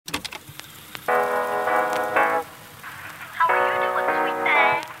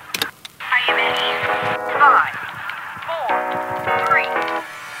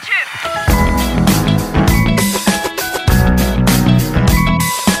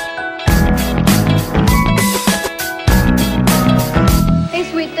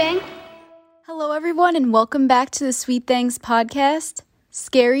everyone, and welcome back to the Sweet Things podcast,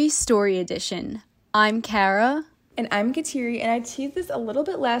 Scary Story Edition. I'm Kara. And I'm Kateri, and I teased this a little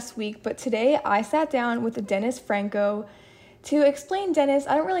bit last week, but today I sat down with Dennis Franco to explain Dennis.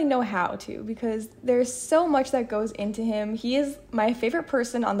 I don't really know how to, because there's so much that goes into him. He is my favorite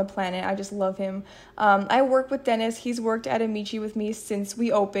person on the planet. I just love him. I work with Dennis. He's worked at Amici with me since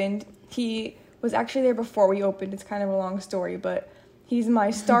we opened. He was actually there before we opened. It's kind of a long story, but he's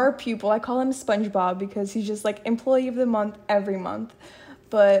my star pupil. I call him SpongeBob because he's just like employee of the month every month.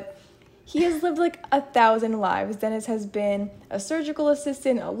 But he has lived like 1,000 lives. Dennis has been a surgical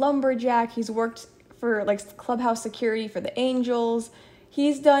assistant, a lumberjack. He's worked for like clubhouse security for the Angels.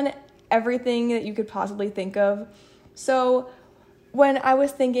 He's done everything that you could possibly think of. So when I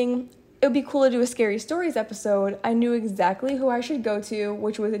was thinking it would be cool to do a Scary Stories episode, I knew exactly who I should go to,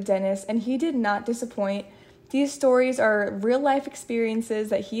 which was Dennis, and he did not disappoint. These stories are real-life experiences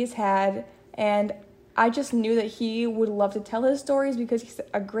that he has had, and I just knew that he would love to tell his stories because he's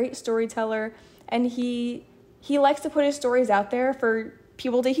a great storyteller, and he likes to put his stories out there for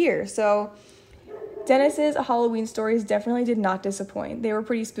people to hear. So Dennis's Halloween stories definitely did not disappoint. They were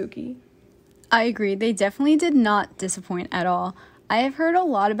pretty spooky. I agree. They definitely did not disappoint at all. I have heard a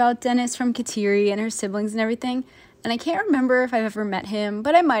lot about Dennis from Kateri and her siblings and everything, and I can't remember if I've ever met him,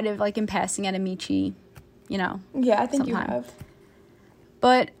 but I might have, like, in passing at Amici. Yeah, I think sometime. You have.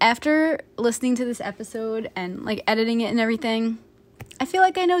 But after listening to this episode and, like, editing it and everything, I feel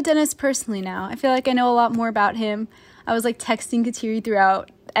like I know Dennis personally now. I feel like I know a lot more about him. I was, like, texting Kateri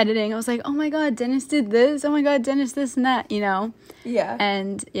throughout editing. I was like, oh, my God, Dennis did this. Oh, my God, Dennis this and that, you know? Yeah.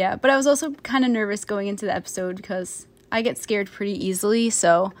 And, yeah, but I was also kind of nervous going into the episode because I get scared pretty easily.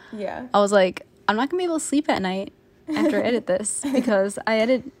 So yeah, I was like, I'm not going to be able to sleep at night after I edit this because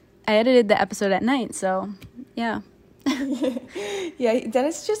I edited the episode at night, so yeah. Yeah,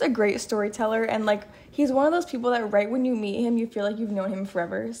 Dennis is just a great storyteller, and like he's one of those people that right when you meet him you feel like you've known him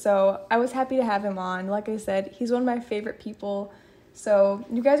forever. So I was happy to have him on. Like I said, he's one of my favorite people, so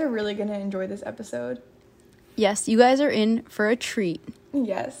you guys are really gonna enjoy this episode. Yes, you guys are in for a treat.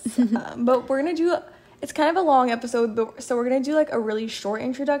 Yes. But we're gonna do, it's kind of a long episode, but so we're gonna do like a really short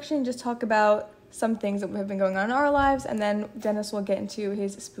introduction, just talk about some things that have been going on in our lives, and then Dennis will get into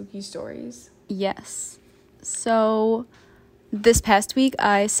his spooky stories. Yes. So this past week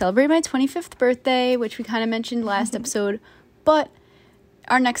I celebrated my 25th birthday, which we kind of mentioned last episode, but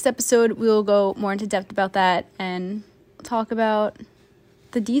our next episode we will go more into depth about that and talk about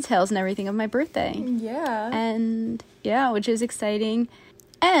the details and everything of my birthday. Yeah. And yeah, which is exciting.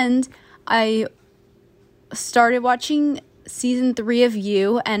 And I started watching season 3 of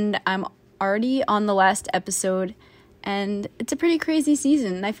You, and I'm already on the last episode, and it's a pretty crazy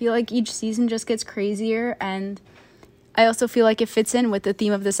season. I feel like each season just gets crazier, and I also feel like it fits in with the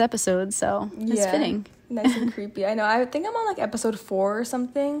theme of this episode, so it's fitting. Nice and creepy. I know. I think I'm on like episode 4 or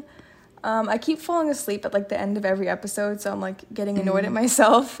something. I keep falling asleep at like the end of every episode, so I'm like getting annoyed at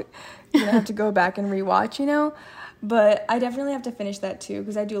myself. I have to go back and rewatch, you know? But I definitely have to finish that too,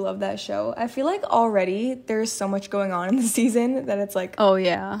 because I do love that show. I feel like already there's so much going on in the season that it's like, oh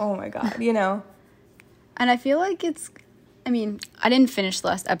yeah, oh my God, you know? And I feel like I didn't finish the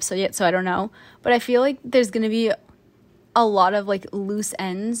last episode yet, so I don't know. But I feel like there's going to be a lot of like loose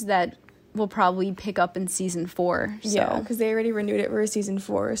ends that will probably pick up in season 4. So. Yeah, because they already renewed it for season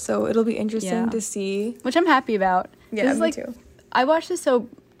 4, so it'll be interesting to see. Which I'm happy about. Yeah, me too. I watched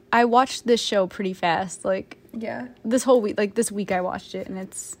this show pretty fast, like, yeah, this whole week, like this week I watched it, and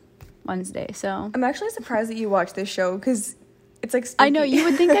it's Wednesday, so. I'm actually surprised that you watched this show, because it's like spooky. I know, you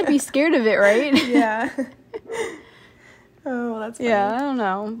would think I'd be scared of it, right? Yeah. Oh, that's funny. Yeah, I don't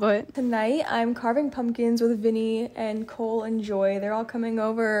know, but. Tonight, I'm carving pumpkins with Vinny and Cole and Joy. They're all coming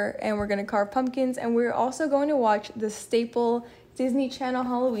over, and we're going to carve pumpkins, and we're also going to watch the staple Disney Channel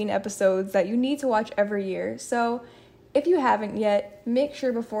Halloween episodes that you need to watch every year. So, if you haven't yet, make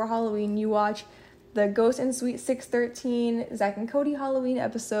sure before Halloween you watch the Ghost and Sweet 613, Zack and Cody Halloween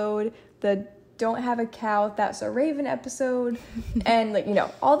episode, the Don't Have a Cow, That's a Raven episode, and like, you know,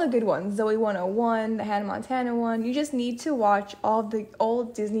 all the good ones, Zoe 101, the Hannah Montana one. You just need to watch all the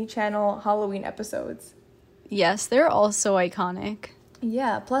old Disney Channel Halloween episodes. Yes, they're all so iconic.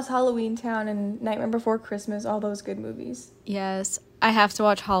 Yeah, plus Halloween Town and Nightmare Before Christmas, all those good movies. Yes, I have to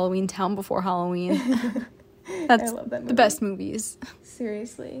watch Halloween Town before Halloween. That's the best movies.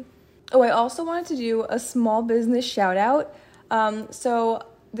 Seriously. Oh, I also wanted to do a small business shout out. So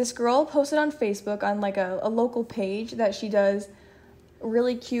this girl posted on Facebook on like a local page that she does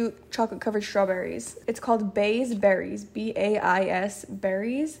really cute chocolate covered strawberries. It's called Bai's Berries, Bais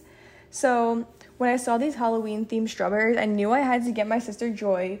Berries. So when I saw these Halloween-themed strawberries, I knew I had to get my sister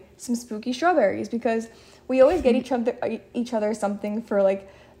Joy some spooky strawberries because we always get each other something for, like,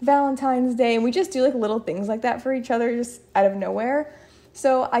 Valentine's Day, and we just do, like, little things like that for each other just out of nowhere.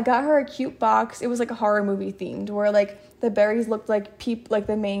 So I got her a cute box. It was, like, a horror movie themed where, like, the berries looked like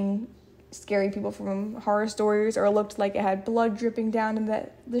the main scary people from horror stories, or it looked like it had blood dripping down in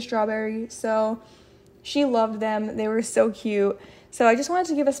the strawberry. So she loved them. They were so cute. So I just wanted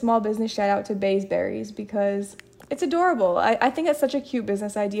to give a small business shout out to Bay's Berries because it's adorable. I think it's such a cute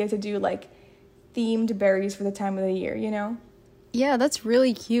business idea to do, like, themed berries for the time of the year, you know? Yeah, that's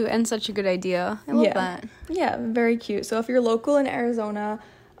really cute and such a good idea. I love that. Yeah, very cute. So if you're local in Arizona,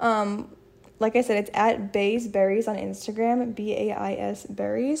 like I said, it's at Bay's Berries on Instagram, BAIS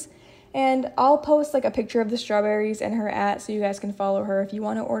Berries. And I'll post, like, a picture of the strawberries and her @ so you guys can follow her if you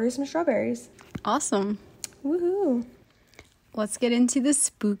want to order some strawberries. Awesome. Woohoo. Let's get into the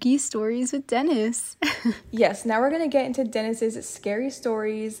spooky stories with Dennis. Yes, now we're going to get into Dennis's scary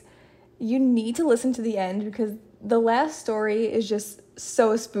stories. You need to listen to the end because the last story is just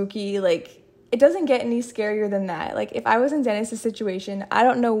so spooky. Like, it doesn't get any scarier than that. Like, if I was in Dennis's situation, I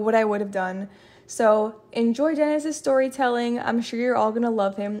don't know what I would have done. So enjoy Dennis's storytelling. I'm sure you're all going to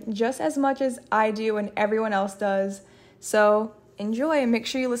love him just as much as I do and everyone else does. So enjoy and make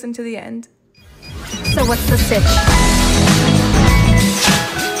sure you listen to the end. So what's the sitch?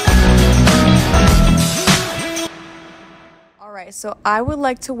 All right, so I would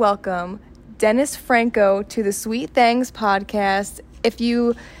like to welcome Dennis Franco to the Sweet Things podcast. If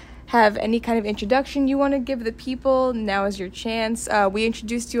you have any kind of introduction you want to give the people, now is your chance. We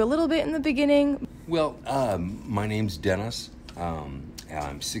introduced you a little bit in the beginning. Well, my name's Dennis.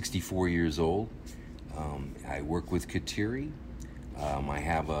 I'm 64 years old. I work with Kateri. I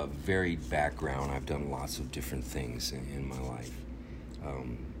have a varied background. I've done lots of different things in my life.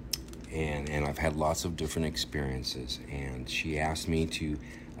 And I've had lots of different experiences. And she asked me to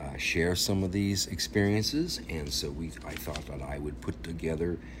share some of these experiences. And so I thought that I would put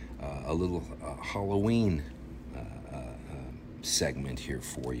together a little Halloween segment here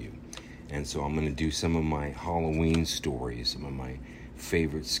for you. And so I'm going to do some of my Halloween stories, some of my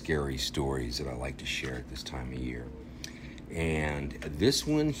favorite scary stories that I like to share at this time of year. And this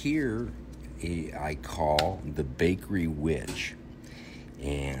one here I call the Bakery Witch.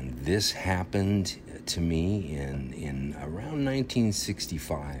 And this happened to me in around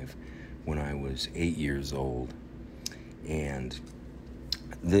 1965 when I was 8 years old. And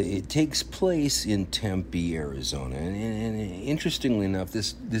it takes place in Tempe, Arizona. And interestingly enough,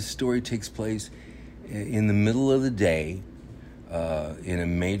 this story takes place in the middle of the day in a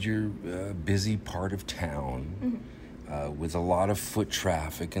major busy part of town. With a lot of foot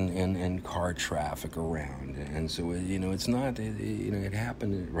traffic and car traffic around. And so, it's not, it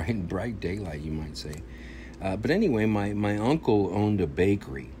happened right in bright daylight, you might say. But anyway, my uncle owned a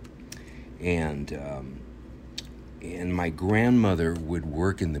bakery. And my grandmother would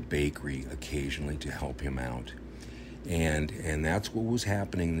work in the bakery occasionally to help him out. And that's what was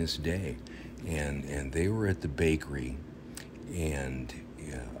happening this day. And they were at the bakery. And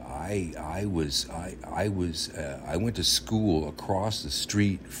I went to school across the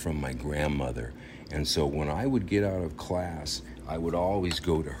street from my grandmother, and so when I would get out of class, I would always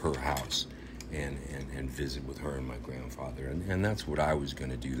go to her house and visit with her and my grandfather, and that's what I was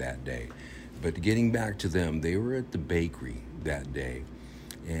going to do that day. But getting back to them, they were at the bakery that day,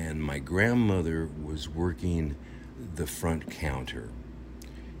 and my grandmother was working the front counter,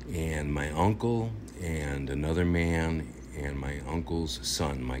 and my uncle and another man and my uncle's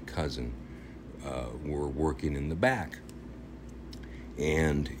son, my cousin, were working in the back.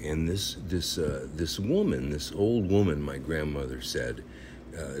 And this woman, this old woman, my grandmother said,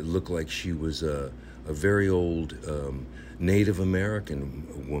 it looked like she was a very old Native American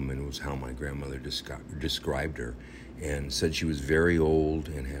woman, was how my grandmother described her, and said she was very old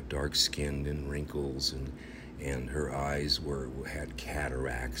and had dark skin and wrinkles, and her eyes had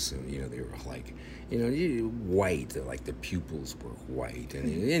cataracts, and they were like, white, like the pupils were white,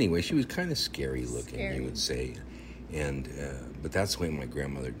 and anyway, she was kind of scary looking, you would say, and but that's the way my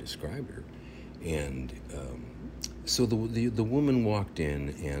grandmother described her, and so the woman walked in,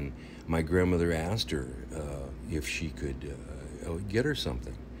 and my grandmother asked her if she could get her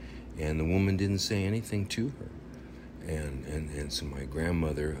something, and the woman didn't say anything to her, and so my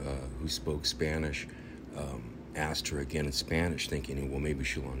grandmother, who spoke Spanish, asked her again in Spanish, thinking, well, maybe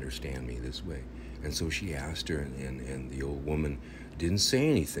she'll understand me this way. And so she asked her, and the old woman didn't say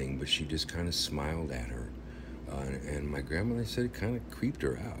anything, but she just kind of smiled at her. And my grandmother said it kind of creeped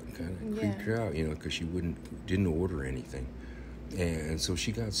her out, because she didn't order anything. And so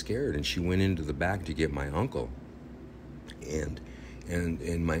she got scared, and she went into the back to get my uncle. And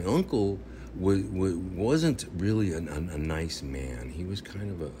my uncle wasn't really a nice man. He was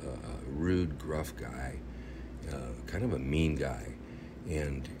kind of a rude, gruff guy, kind of a mean guy.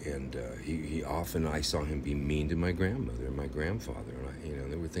 And he often, I saw him be mean to my grandmother and my grandfather.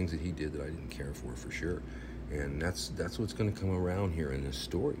 And there were things that he did that I didn't care for sure. And that's what's going to come around here in this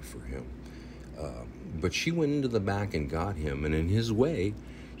story for him. But she went into the back and got him, and in his way,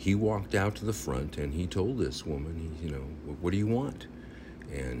 he walked out to the front and he told this woman, what do you want?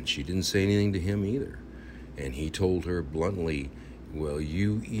 And she didn't say anything to him either. And he told her bluntly, well,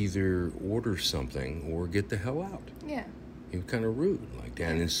 you either order something or get the hell out. Yeah. He was kind of rude like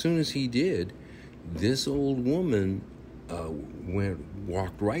that. And as soon as he did, this old woman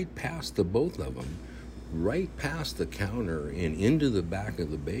walked right past the both of them, right past the counter and into the back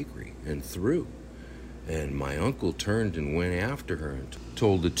of the bakery and through. And my uncle turned and went after her and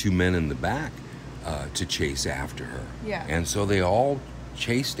told the two men in the back to chase after her. Yeah. And so they all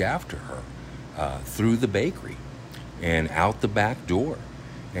chased after her through the bakery and out the back door.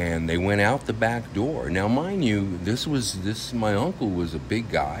 And they went out the back door. Now, mind you, my uncle was a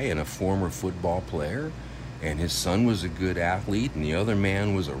big guy and a former football player. And his son was a good athlete, and the other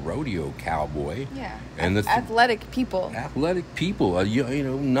man was a rodeo cowboy. Yeah, and athletic people. Athletic people,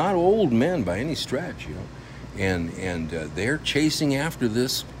 not old men by any stretch, And they're chasing after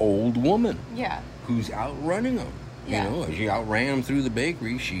this old woman. Yeah. Who's outrunning them. Yeah. She outran them through the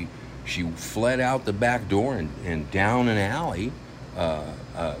bakery. She fled out the back door and down an alley,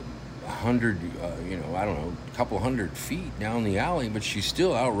 100, a couple hundred feet down the alley, but she's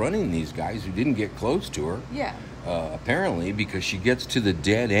still outrunning these guys who didn't get close to her. Yeah. Apparently, because she gets to the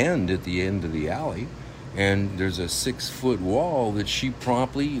dead end at the end of the alley, and there's a 6-foot wall that she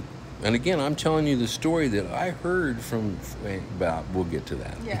promptly, and again, I'm telling you the story that I heard we'll get to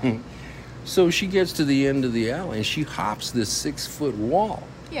that. Yeah. So she gets to the end of the alley, and she hops this 6-foot wall.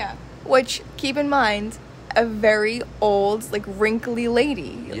 Yeah. Which, keep in mind, a very old, wrinkly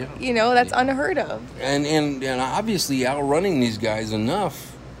lady. Yeah. That's unheard of. And obviously outrunning these guys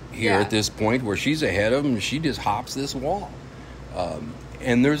enough here at this point where she's ahead of them. She just hops this wall.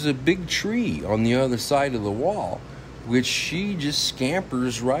 And there's a big tree on the other side of the wall, which she just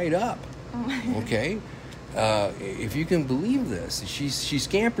scampers right up. Okay? If you can believe this, she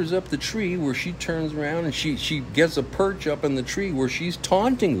scampers up the tree where she turns around and she gets a perch up in the tree where she's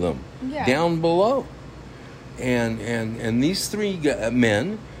taunting them down below. And these three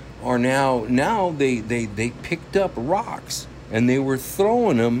men are now they picked up rocks and they were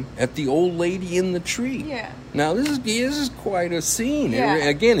throwing them at the old lady in the tree. Yeah. Now this is quite a scene. Yeah.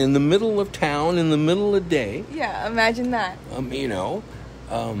 Again, in the middle of town, in the middle of the day. Yeah, imagine that.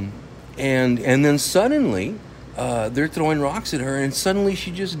 And then suddenly they're throwing rocks at her, and suddenly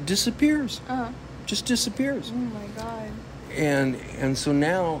she just disappears. Just disappears. Oh my God. And so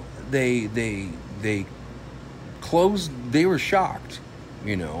now they closed. They were shocked,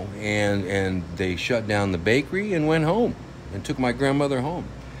 and they shut down the bakery and went home and took my grandmother home.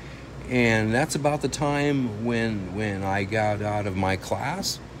 And that's about the time when I got out of my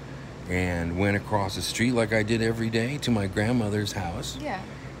class and went across the street like I did every day to my grandmother's house. Yeah.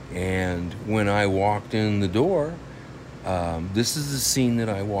 And when I walked in the door, this is the scene that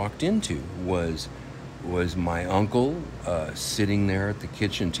I walked into was my uncle sitting there at the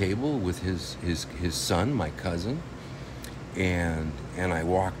kitchen table with his son, my cousin, and I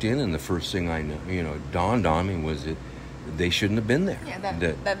walked in, and the first thing I know, dawned on me was that they shouldn't have been there. Yeah,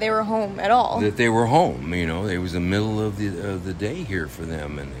 that they were home at all. That they were home, It was the middle of the day here for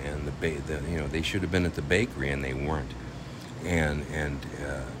them, and they should have been at the bakery, and they weren't. And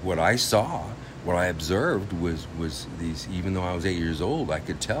what I observed was these. Even though I was 8 years old, I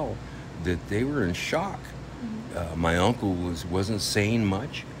could tell that they were in shock. Mm-hmm. My uncle wasn't saying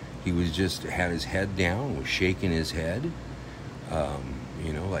much. He was just had his head down, was shaking his head,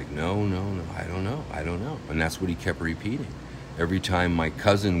 no, I don't know, and that's what he kept repeating. Every time my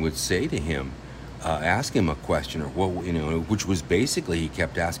cousin would say to him, ask him a question or which was basically he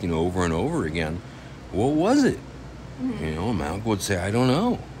kept asking over and over again, what was it? Mm-hmm. My uncle would say, I don't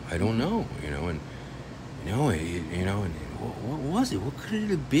know, and what was it? What could it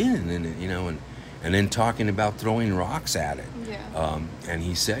have been? And then talking about throwing rocks at it. Yeah. And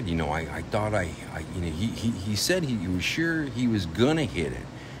he said, I thought he said he was sure he was gonna hit it.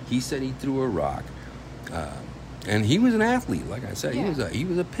 He said he threw a rock, and he was an athlete, like I said. Yeah. He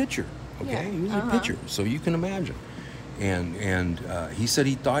was a pitcher. Okay, Yeah. He was a pitcher, so you can imagine. And he said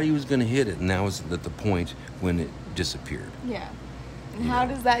he thought he was gonna hit it, and that was at the point when it disappeared. Yeah. And how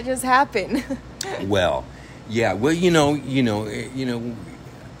does that just happen? Well, Yeah, well,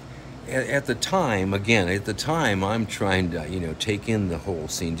 at the time, I'm trying to, take in the whole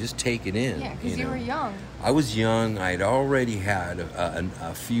scene, just take it in. Yeah, because you were young. I was young. I'd already had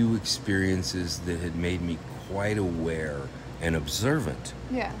a few experiences that had made me quite aware and observant.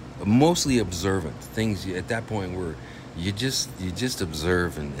 Yeah. Mostly observant. Things at that point were you just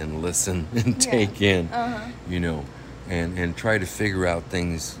observe and listen and take in, and try to figure out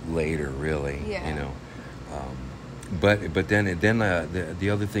things later, really. Yeah. But then the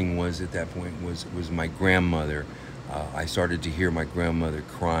other thing was at that point was my grandmother. I started to hear my grandmother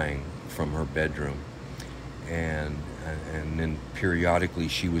crying from her bedroom, and then periodically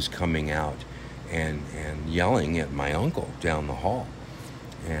she was coming out and yelling at my uncle down the hall,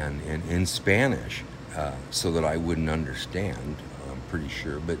 and in Spanish, so that I wouldn't understand. I'm pretty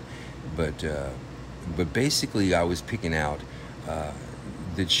sure, but basically I was picking out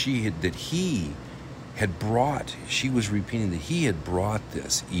that she was repeating that he had brought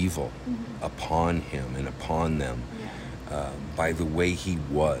this evil upon him and upon them by the way he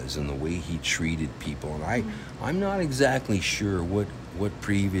was and the way he treated people. And I'm not exactly sure what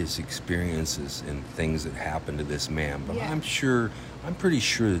previous experiences and things that happened to this man, but I'm pretty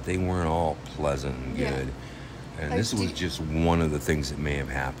sure that they weren't all pleasant and good. And this was just one of the things that may have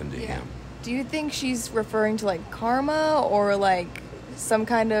happened to him. Do you think she's referring to like karma or like some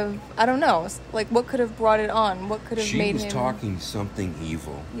kind of, I don't know, like what could have brought it on? What could have made him... She was talking something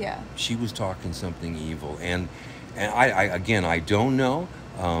evil. Yeah. She was talking something evil. And I don't know.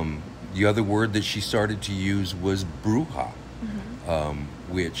 The other word that she started to use was bruja,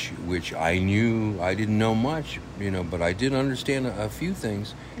 which I didn't know much, but I did understand a few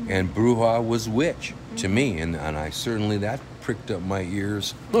things. And bruja was witch to me. And I certainly, that pricked up my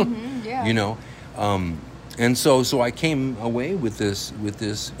ears, And so I came away with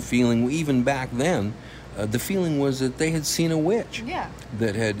this feeling. Even back then, the feeling was that they had seen a witch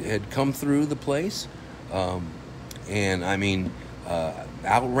that had come through the place, and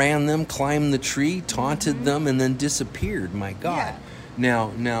outran them, climbed the tree, taunted them, and then disappeared. My God!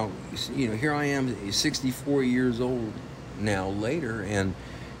 Yeah. Now, here I am, 64 years old now later, and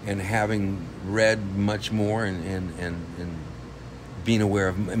having read much more and being aware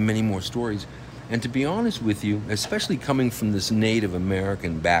of many more stories. And to be honest with you, especially coming from this Native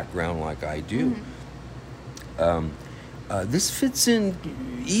American background like I do, this fits in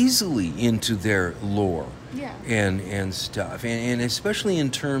easily into their lore and stuff. And especially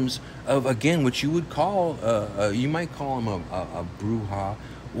in terms of, again, what you would call, you might call them a bruja,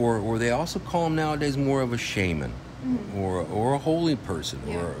 or they also call them nowadays more of a shaman or a holy person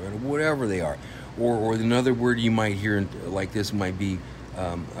or whatever they are. Or another word you might hear like this might be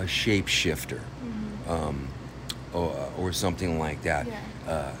a shapeshifter. Or something like that.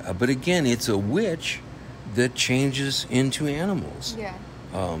 But again, it's a witch that changes into animals.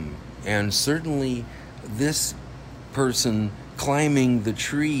 And certainly this person climbing the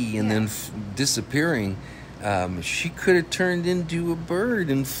tree and then disappearing, she could have turned into a bird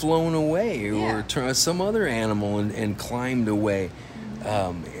and flown away, or some other animal and climbed away.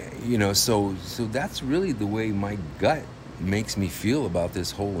 So that's really the way my gut makes me feel about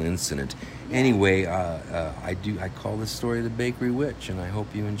this whole incident. Anyway, I call this story The Bakery Witch, and I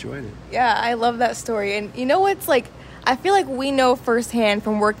hope you enjoyed it. Yeah, I love that story. And you know what's like, I feel like we know firsthand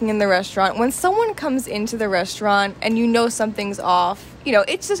from working in the restaurant, when someone comes into the restaurant and something's off,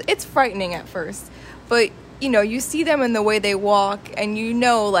 it's frightening at first. But, you see them in the way they walk, and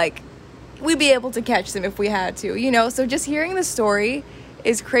like, we'd be able to catch them if we had to, So just hearing the story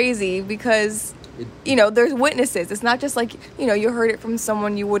is crazy because... there's witnesses. It's not just like, you heard it from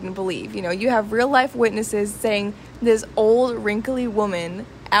someone you wouldn't believe. You have real life witnesses saying this old wrinkly woman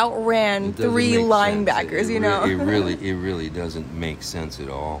outran 3 linebackers, It really doesn't make sense at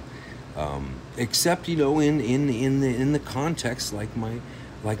all. Except, in the context like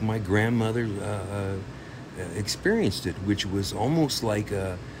my grandmother experienced it, which was almost like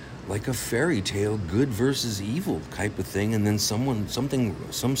a fairy tale, good versus evil type of thing, and then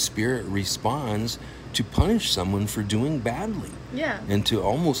some spirit responds to punish someone for doing badly. And to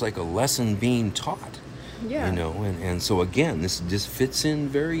almost like a lesson being taught. And so again, this just fits in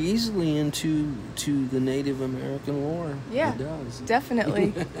very easily into the Native American lore. Yeah, it does.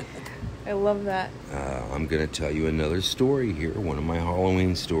 Definitely. I love that. I'm going to tell you another story here, one of my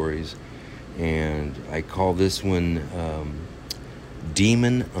Halloween stories, and I call this one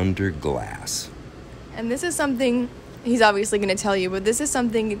Demon Under Glass. And this is something he's obviously going to tell you, but this is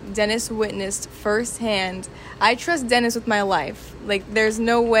something Dennis witnessed firsthand. I trust Dennis with my life. Like, there's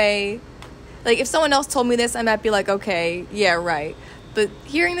no way... Like, if someone else told me this, I might be like, okay, yeah, right. But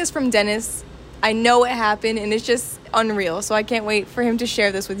hearing this from Dennis, I know it happened, and it's just unreal. So I can't wait for him to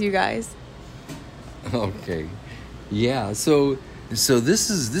share this with you guys. Okay. Yeah, so this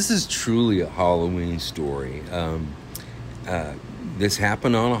is truly a Halloween story. This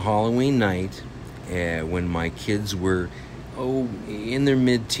happened on a Halloween night when my kids were in their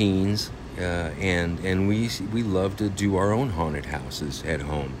mid-teens, and we love to do our own haunted houses at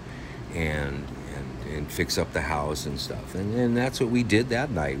home, and fix up the house and stuff, and that's what we did that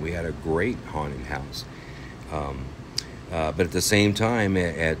night. We had a great haunted house. But at the same time,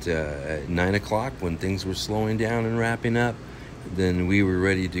 at 9 o'clock, when things were slowing down and wrapping up, then we were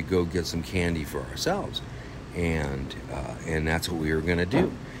ready to go get some candy for ourselves, and that's what we were going to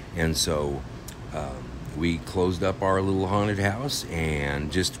do. And so we closed up our little haunted house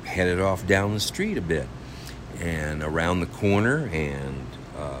and just headed off down the street a bit and around the corner, and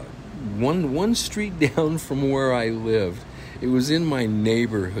one street down from where I lived. It was in my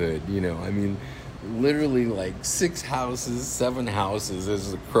neighborhood, I mean, literally like 6 houses, 7 houses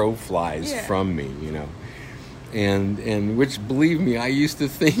as the crow flies from me, and which, believe me, I used to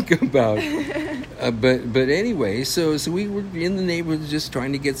think about. But anyway, so we were in the neighborhood just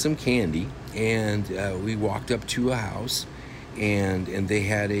trying to get some candy, and we walked up to a house, and they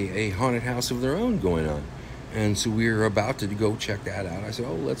had a haunted house of their own going on. And so we were about to go check that out. I said,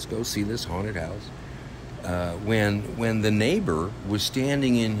 let's go see this haunted house. When the neighbor was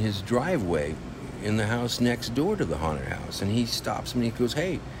standing in his driveway in the house next door to the haunted house, and he stops me and he goes,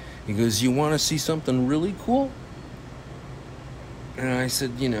 "Hey," he goes, "you want to see something really cool?" And I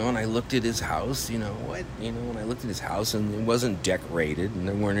said, and I looked at his house, and I looked at his house, and it wasn't decorated, and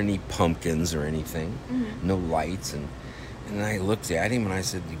there weren't any pumpkins or anything, no lights, and I looked at him and I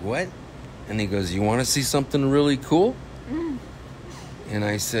said, "What?" And he goes, "You want to see something really cool?" And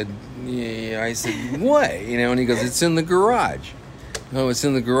I said, "Yeah." I said, "What?" And he goes, "It's in the garage." "Oh, it's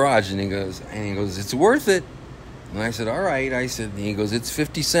in the garage." And he goes, "It's worth it." And I said, "All right." I said, and he goes, "It's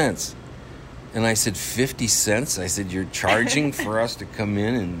 50 cents. And I said, 50 cents? I said, "You're charging for us to come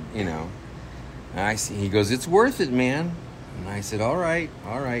in and, And he goes, "It's worth it, man." And I said, all right,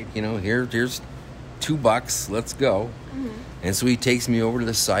 here's $2, let's go. And so he takes me over to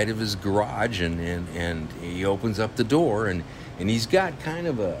the side of his garage, and he opens up the door, and he's got kind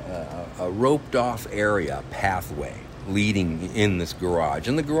of a roped off area, a pathway leading in this garage.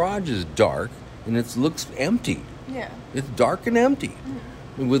 And the garage is dark, and it looks empty. Yeah. It's dark and empty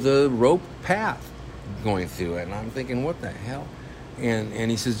with a rope path going through it. And I'm thinking, what the hell? And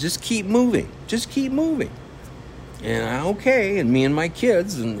he says, "Just keep moving. Just keep moving." And okay, and me and my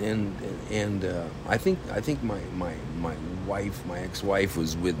kids, and I think my wife, my ex-wife,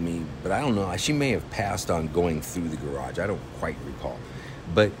 was with me, but I don't know. She may have passed on going through the garage. I don't quite recall.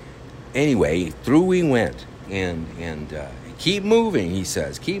 But anyway, through we went, and keep moving, he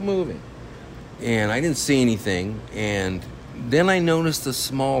says, keep moving. And I didn't see anything, and then I noticed a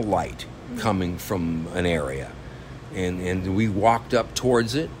small light coming from an area, and we walked up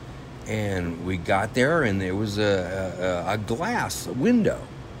towards it. And we got there, and there was a glass window.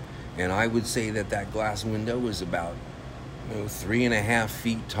 And I would say that glass window was about 3.5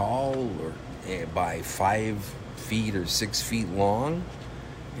 feet tall, or by 5 feet or 6 feet long,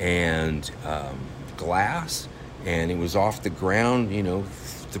 and glass. And it was off the ground,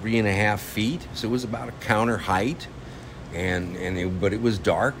 3.5 feet. So it was about a counter height. But it was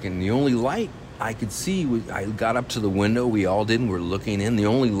dark, and the only light I could see I got up to the window, we all did, and we're looking in. The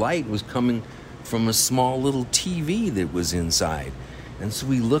only light was coming from a small little TV that was inside. And so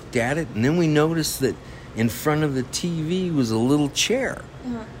we looked at it, and then we noticed that in front of the TV was a little chair.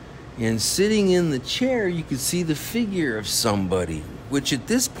 And sitting in the chair, you could see the figure of somebody, which at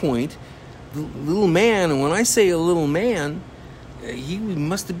this point, the little man, and when I say a little man, he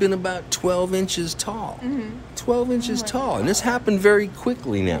must have been about 12 inches tall. 12 inches tall. And this happened very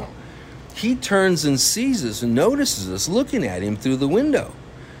quickly now. He turns and sees us and notices us looking at him through the window.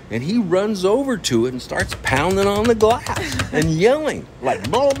 And he runs over to it and starts pounding on the glass and yelling like,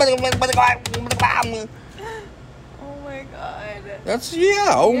 "Oh my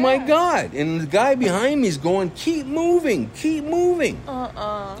God. My God." And the guy behind me is going, "Keep moving, keep moving."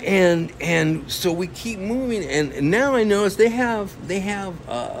 And so we keep moving, and now I notice they have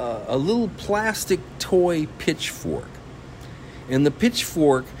a little plastic toy pitchfork. And the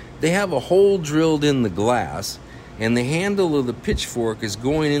pitchfork, they have a hole drilled in the glass, and the handle of the pitchfork is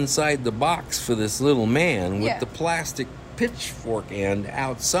going inside the box for this little man with the plastic pitchfork end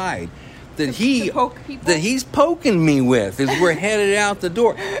outside. To poke people? that he's poking me with as we're headed out the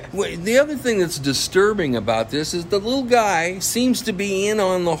door. The other thing that's disturbing about this is the little guy seems to be in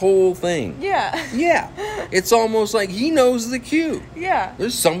on the whole thing. Yeah. Yeah. It's almost like he knows the cue. Yeah.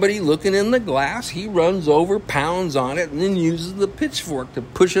 There's somebody looking in the glass. He runs over, pounds on it, and then uses the pitchfork to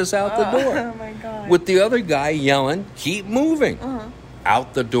push us out the door. Oh, my God. With the other guy yelling, keep moving. Uh-huh.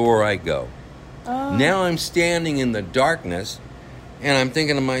 Out the door I go. Now I'm standing in the darkness, and I'm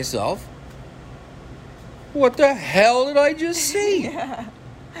thinking to myself, what the hell did I just see? Yeah.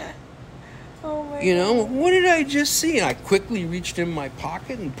 Oh my You know, God. what did I just see? And I quickly reached in my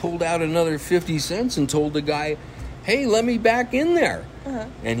pocket and pulled out another 50 cents and told the guy, hey, let me back in there. Uh-huh.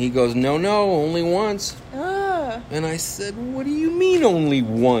 And he goes, no, only once. And I said, what do you mean only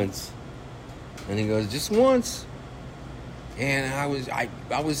once? And he goes, just once. And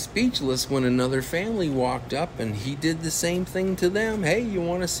I was speechless when another family walked up and he did the same thing to them. Hey, you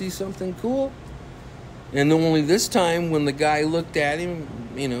want to see something cool? And only this time when the guy looked at him,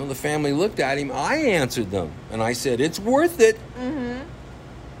 you know, the family looked at him, I answered them. And I said, it's worth it. Mm-hmm.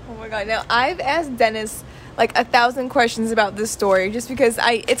 Oh my God. Now, I've asked Dennis like 1,000 questions about this story just because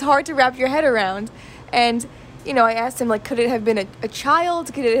it's hard to wrap your head around. And, you know, I asked him, like, could it have been a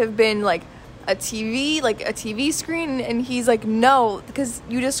child? Could it have been, like a TV screen? And he's like, no, because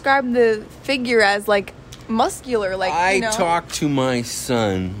you described the figure as, like, muscular. Like, I you know? talked to my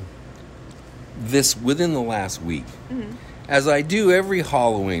son within the last week. Mm-hmm. As I do every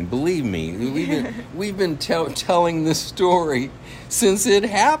Halloween, believe me, we've been telling this story since it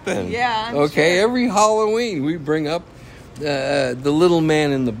happened. Yeah, I'm okay, sure. Every Halloween we bring up the little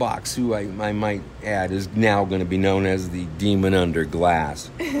man in the box, who I might add is now going to be known as the demon under glass.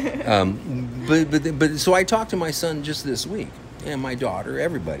 But so I talked to my son just this week, and my daughter,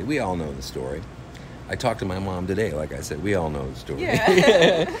 everybody. We all know the story. I talked to my mom today, like I said. We all know the story.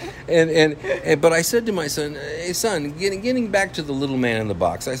 Yeah. But I said to my son, hey, son, getting back to the little man in the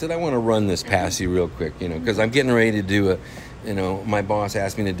box, I said, I want to run this past you real quick, you know, because I'm getting ready to do my boss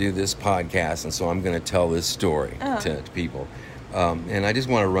asked me to do this podcast, and so I'm going to tell this story to people. And I just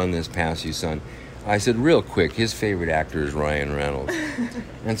want to run this past you, son. I said, real quick, his favorite actor is Ryan Reynolds.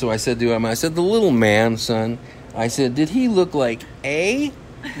 And so I said to him, the little man, son, I said, did he look like A,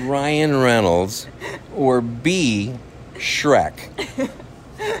 Ryan Reynolds, or B, Shrek?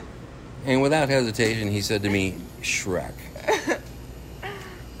 And without hesitation, he said to me, Shrek.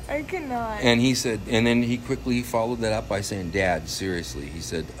 I cannot. And he said, and then he quickly followed that up by saying, Dad, seriously, he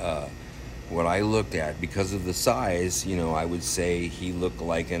said, what I looked at, because of the size, you know, I would say he looked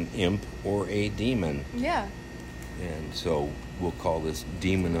like an imp or a demon. Yeah. And so we'll call this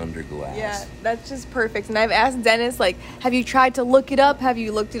Demon Under Glass. Yeah, that's just perfect. And I've asked Dennis, like, have you tried to look it up? Have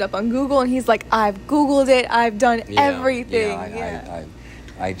you looked it up on Google? And he's like, I've Googled it. I've done everything.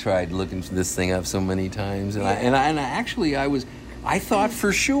 I tried looking this thing up so many times, and I thought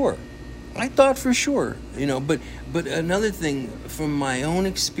for sure. You know, but another thing from my own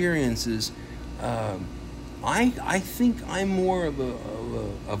experiences, I think I'm more of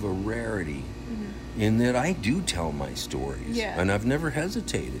a rarity. In that I do tell my stories, and I've never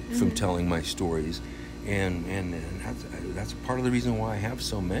hesitated from telling my stories, and that's part of the reason why I have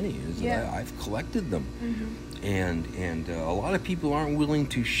so many is that I've collected them, and a lot of people aren't willing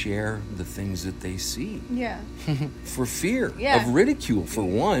to share the things that they see, for fear of ridicule, for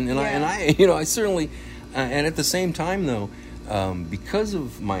one, and I certainly, and at the same time though. Because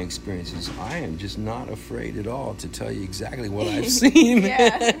of my experiences, I am just not afraid at all to tell you exactly what I've seen.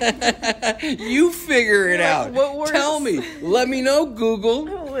 You figure it out. What works? Tell me. Let me know, Google.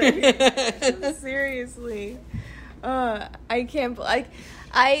 Seriously. I can't...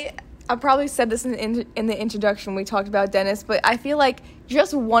 I probably said this in the introduction. We talked about Dennis, but I feel like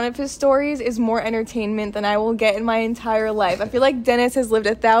just one of his stories is more entertainment than I will get in my entire life. I feel like Dennis has lived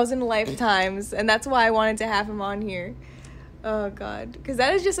 1,000 lifetimes, and that's why I wanted to have him on here. Oh God, because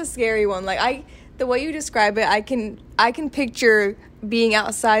that is just a scary one. Like the way you describe it, I can picture being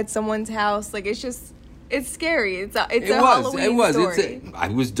outside someone's house. Like it's scary. It's a Halloween story. I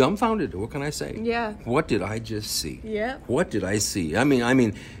was dumbfounded. What can I say? Yeah. What did I just see? Yeah. What did I see? I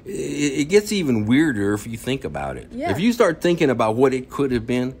mean, it gets even weirder if you think about it. Yeah. If you start thinking about what it could have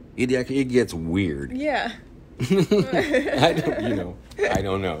been, it gets weird. Yeah. I don't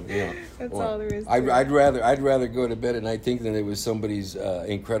know. You know, that's all there is. I'd rather go to bed at night thinking that it was somebody's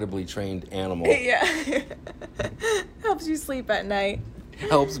incredibly trained animal. Yeah, helps you sleep at night.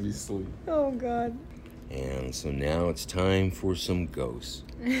 Helps me sleep. Oh God. And so now it's time for some ghosts.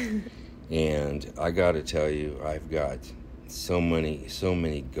 And I got to tell you, I've got so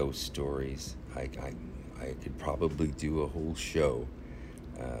many ghost stories. I could probably do a whole show.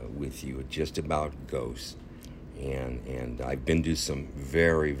 with you just about ghosts. And I've been to some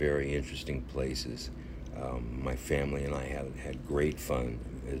very, very interesting places. My family and I had great fun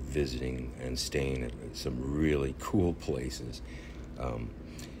visiting and staying at some really cool places.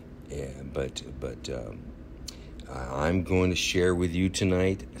 I'm going to share with you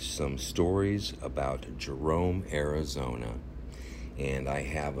tonight some stories about Jerome, Arizona. And I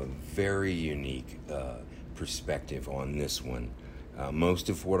have a very unique perspective on this one. Most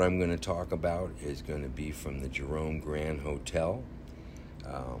of what I'm going to talk about is going to be from the Jerome Grand Hotel.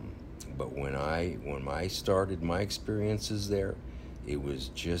 But when I started my experiences there, it was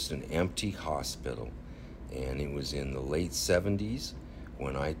just an empty hospital. And it was in the late 70s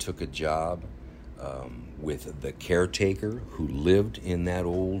when I took a job with the caretaker who lived in that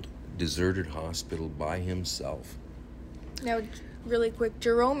old deserted hospital by himself. Now, really quick,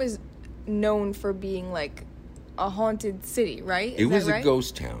 Jerome is known for being like a haunted city, right? It was right? a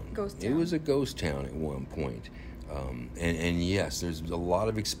ghost town. Ghost It town. was a ghost town at one point. And yes, there's a lot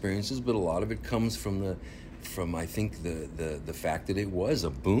of experiences, but a lot of it comes from I think the fact that it was a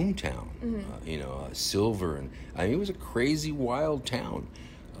boom town. Silver, and I mean, it was a crazy wild town.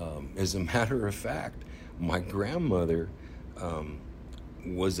 As a matter of fact, my grandmother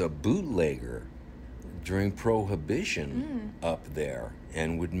was a bootlegger during Prohibition up there,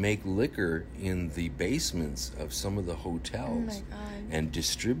 and would make liquor in the basements of some of the hotels and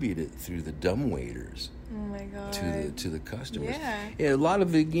distribute it through the dumbwaiters to the customers. Yeah, a lot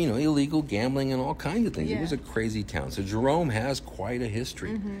of illegal gambling and all kinds of things. Yeah. It was a crazy town. So Jerome has quite a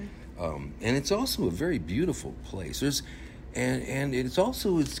history, and it's also a very beautiful place. And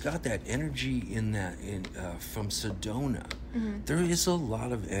it's got that energy from Sedona. There is a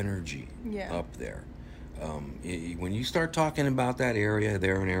lot of energy up there. When you start talking about that area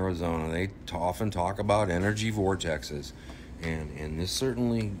there in Arizona, they often talk about energy vortexes, and this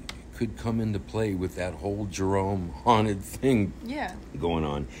certainly could come into play with that whole Jerome haunted thing going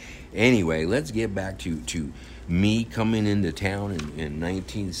on. Anyway, let's get back to me coming into town in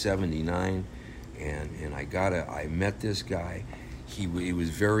 1979, and I met this guy. He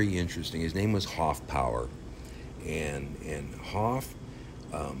was very interesting. His name was Hoff Power, and Hoff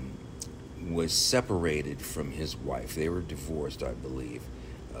was separated from his wife. They were divorced, I believe,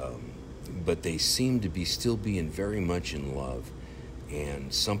 but they seemed to be still being very much in love,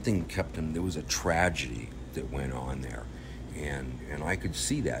 and something kept them. There was a tragedy that went on there, and I could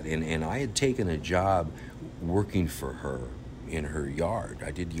see that, and I had taken a job working for her in her yard. I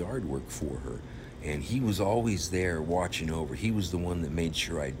did yard work for her, and he was always there watching over. He was the one that made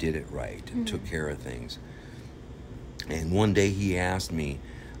sure I did it right and took care of things. And one day he asked me,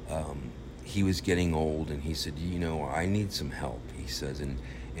 he was getting old, and he said, I need some help, he says, and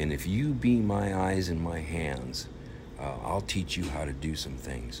if you be my eyes and my hands, I'll teach you how to do some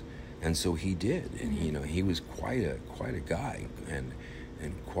things. And so he did, and he was quite a guy, and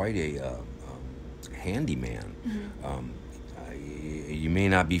quite a handyman. You may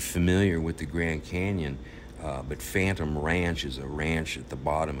not be familiar with the Grand Canyon, but Phantom Ranch is a ranch at the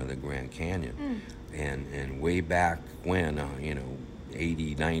bottom of the Grand Canyon. And way back when,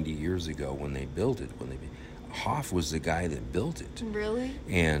 80, 90 years ago when they built it, Hoff was the guy that built it. Really?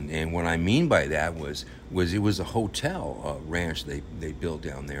 And what I mean by that was it was a hotel ranch they built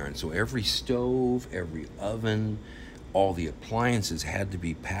down there. And so every stove, every oven, all the appliances had to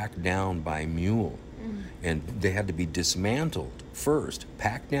be packed down by mule. And they had to be dismantled first,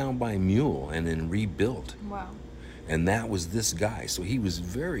 packed down by mule, and then rebuilt. Wow. And that was this guy. So he was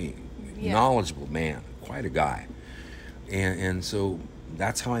very knowledgeable man, quite a guy. And so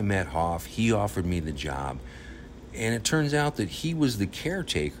that's how I met Hoff. He offered me the job. And it turns out that he was the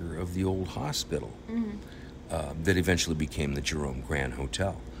caretaker of the old hospital that eventually became the Jerome Grand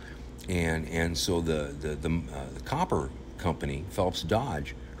Hotel. And so the copper company, Phelps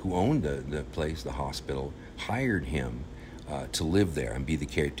Dodge, who owned the place, the hospital, hired him to live there and be the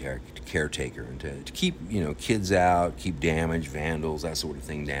caretaker and to keep kids out, keep damage, vandals, that sort of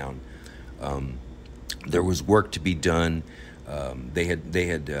thing down. There was work to be done. They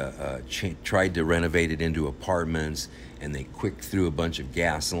had tried to renovate it into apartments, and they quick threw a bunch of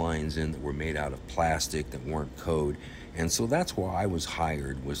gas lines in that were made out of plastic that weren't code. And so that's why I was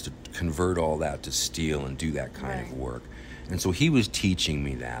hired, was to convert all that to steel and do that kind of work. And so he was teaching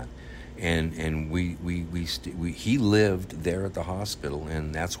me that, and he lived there at the hospital,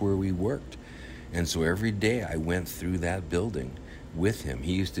 and that's where we worked. And so every day I went through that building with him.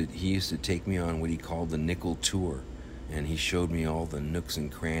 He used to take me on what he called the nickel tour, and he showed me all the nooks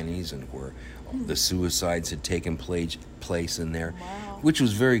and crannies and where the suicides had taken place in there, which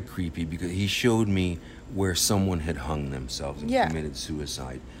was very creepy because he showed me where someone had hung themselves and committed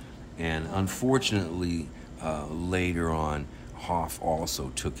suicide. And unfortunately, later on, Hoff also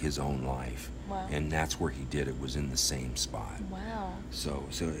took his own life. Wow. And that's where he did it, was in the same spot. Wow. So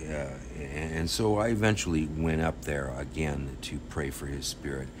I eventually went up there again to pray for his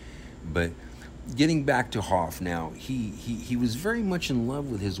spirit. But getting back to Hoff now, he was very much in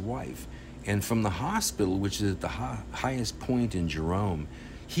love with his wife. And from the hospital, which is at the highest point in Jerome,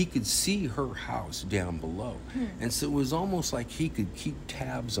 he could see her house down below. And so it was almost like he could keep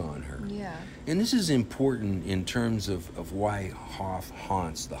tabs on her. Yeah. And this is important in terms of why Hoff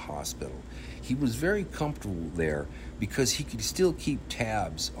haunts the hospital. He was very comfortable there because he could still keep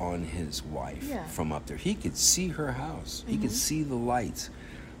tabs on his wife from up there. He could see her house. He could see the lights.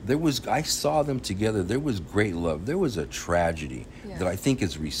 I saw them together. There was great love. There was a tragedy that I think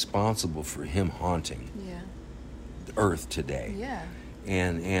is responsible for him haunting the earth today. Yeah.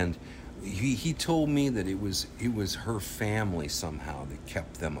 And he told me that it was her family somehow that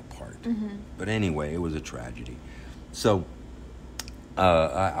kept them apart. But anyway, it was a tragedy. So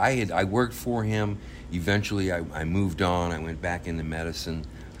I worked for him. Eventually, I moved on. I went back into medicine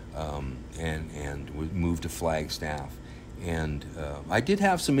and moved to Flagstaff. And I did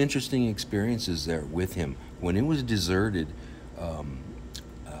have some interesting experiences there with him. When it was deserted,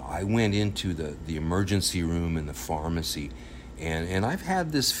 I went into the emergency room in the pharmacy. And I've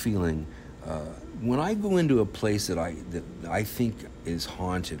had this feeling when I go into a place that I think is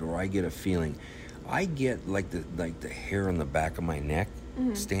haunted, or I get a feeling, I get like the hair on the back of my neck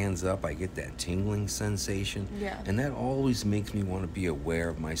stands up. I get that tingling sensation, and that always makes me want to be aware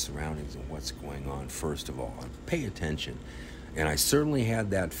of my surroundings and what's going on. First of all, pay attention, and I certainly had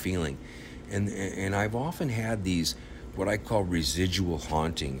that feeling, and I've often had these what I call residual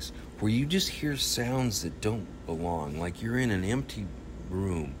hauntings, where you just hear sounds that don't belong, like you're in an empty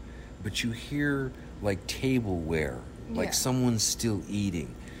room, but you hear like tableware, like someone's still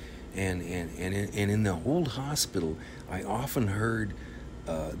eating. And in the old hospital, I often heard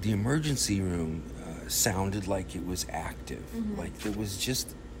the emergency room sounded like it was active, like it was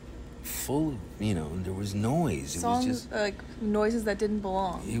just full of, there was noise. Songs, it was just like noises that didn't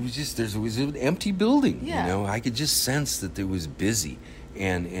belong. It was just it was an empty building. Yeah. I could just sense that it was busy.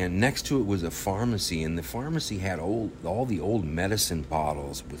 And next to it was a pharmacy, and the pharmacy had all the old medicine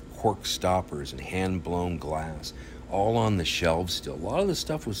bottles with cork stoppers and hand-blown glass, all on the shelves still. A lot of the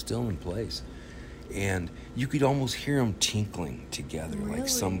stuff was still in place. And you could almost hear them tinkling together, like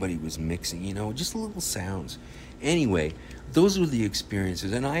somebody was mixing, just little sounds. Anyway, those were the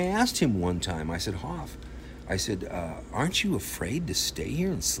experiences. And I asked him one time, I said, Hoff, aren't you afraid to stay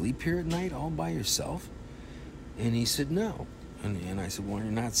here and sleep here at night all by yourself? And he said, no. And I said, well,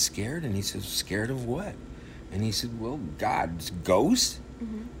 you're not scared? And he said, scared of what? And he said, well, God's ghosts?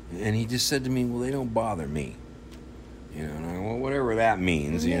 And he just said to me, well, they don't bother me. And I, well, whatever that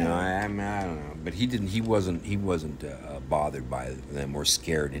means, I don't know. But he wasn't bothered by them or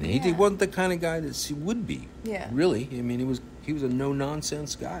scared. And he wasn't the kind of guy that he would be. Yeah. Really. I mean, he was a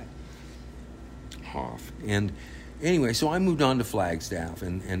no-nonsense guy. Hoff. And anyway, so I moved on to Flagstaff,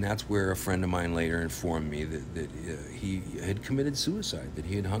 and that's where a friend of mine later informed me that he had committed suicide, that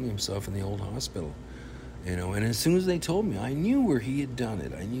he had hung himself in the old hospital. And as soon as they told me, I knew where he had done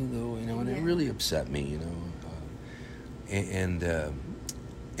it. I knew, though, and it really upset me, And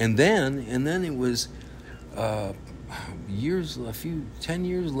then it was 10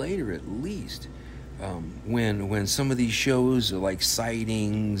 years later at least, when some of these shows like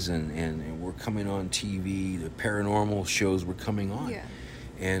Sightings and were coming on TV, the paranormal shows were coming on. Yeah.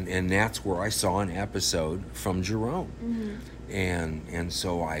 And that's where I saw an episode from Jerome. And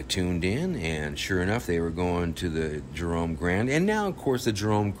so I tuned in, and sure enough, they were going to the Jerome Grand. And now, of course, the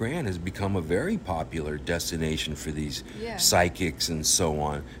Jerome Grand has become a very popular destination for these psychics and so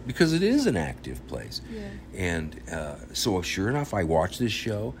on, because it is an active place. Yeah. And so sure enough, I watched this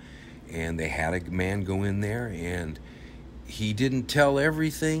show, and they had a man go in there, and he didn't tell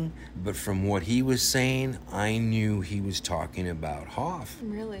everything, but from what he was saying, I knew he was talking about Hoff.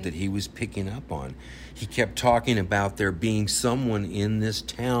 Really? That he was picking up on. He kept talking about there being someone in this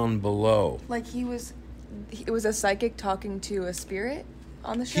town below. Like it was a psychic talking to a spirit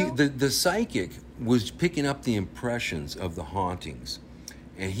on the show? The psychic was picking up the impressions of the hauntings.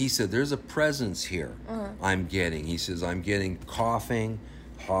 And he said, there's a presence here I'm getting. He says, I'm getting coughing.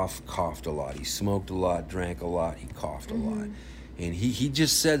 Hoff coughed a lot. He smoked a lot, drank a lot. He coughed a lot. And he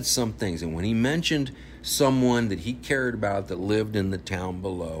just said some things. And when he mentioned someone that he cared about that lived in the town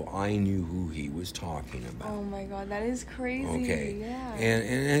below, I knew who he was talking about. Oh my God, that is crazy. Okay.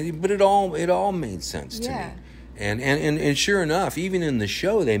 Yeah. But it all made sense to me. And sure enough, even in the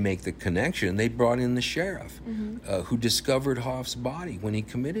show, they make the connection. They brought in the sheriff who discovered Hoff's body when he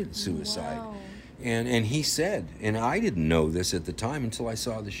committed suicide. Wow. And he said, and I didn't know this at the time until I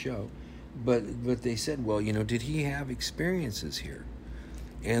saw the show, but they said, well, did he have experiences here?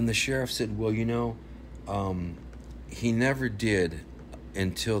 And the sheriff said, well, he never did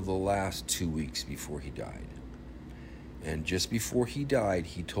until the last 2 weeks before he died. And just before he died,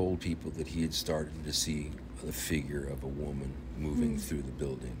 he told people that he had started to see the figure of a woman moving through the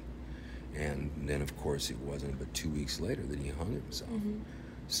building. And then, of course, it wasn't but 2 weeks later that he hung himself.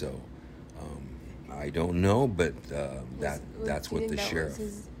 So I don't know, but that's what the sheriff,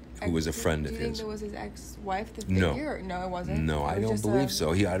 who was a friend of his. Do you think that was his ex-wife, the No. figure? No, it wasn't? No, I don't believe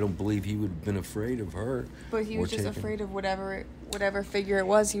so. I don't believe he would have been afraid of her. But he was just afraid of whatever figure it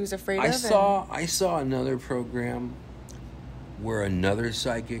was he was afraid of. I saw another program where another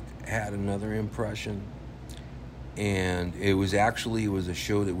psychic had another impression, and it was a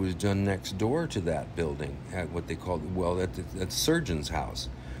show that was done next door to that building at what they called, at the surgeon's house,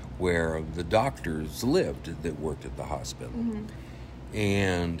 where the doctors lived that worked at the hospital.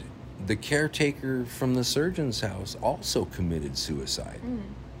 And the caretaker from the surgeon's house also committed suicide.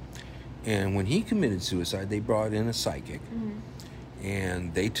 And when he committed suicide, they brought in a psychic,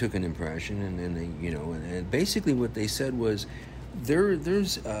 and they took an impression, and then they, and basically what they said was,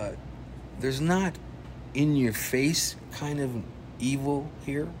 there's not in your face kind of evil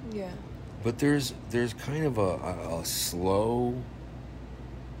here, but there's kind of a slow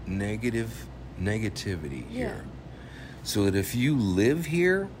negativity here. So that if you live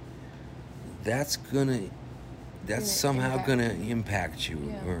here, that's somehow gonna impact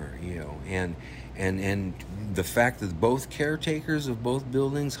you, or and the fact that both caretakers of both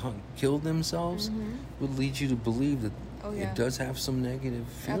buildings killed themselves would lead you to believe that it does have some negative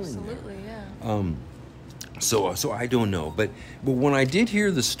feeling. Absolutely, there. So I don't know, but when I did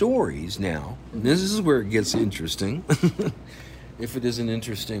hear the stories now, this is where it gets interesting, if it isn't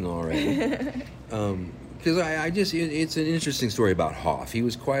interesting already. Because it's an interesting story about Hoff. He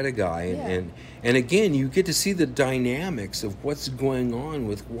was quite a guy, and again, you get to see the dynamics of what's going on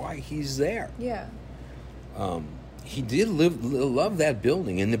with why he's there. He did love that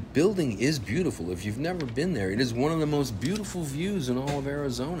building, and the building is beautiful. If you've never been there, it is one of the most beautiful views in all of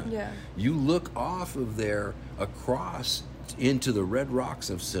Arizona. You look off of there across into the red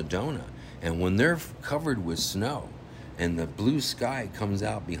rocks of Sedona, and when they're covered with snow, and the blue sky comes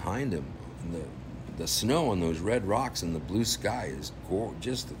out behind them, the snow on those red rocks and the blue sky is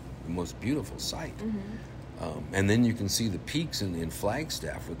just the most beautiful sight. And then you can see the peaks in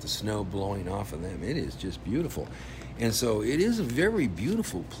Flagstaff with the snow blowing off of them. It is just beautiful. And so it is a very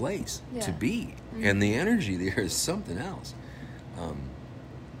beautiful place to be. And the energy there is something else.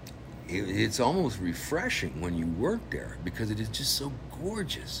 It's almost refreshing when you work there because it is just so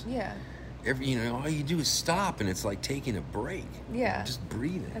gorgeous. All you do is stop, and it's like taking a break. Just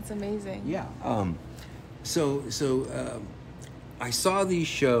breathing. That's amazing. So I saw these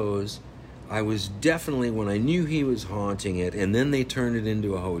shows. I was definitely, when I knew he was haunting it, and then they turned it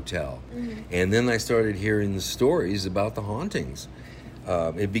into a hotel. And then I started hearing the stories about the hauntings.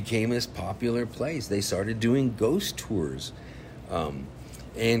 It became this popular place. They started doing ghost tours.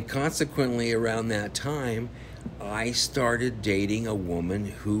 And consequently, around that time, I started dating a woman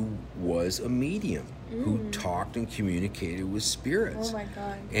who was a medium, who talked and communicated with spirits. Oh my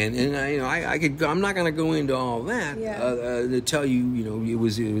God! And I'm not going to go into all that to tell you, it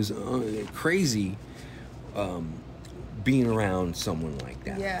was crazy being around someone like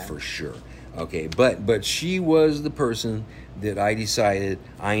that for sure. Okay, but she was the person that I decided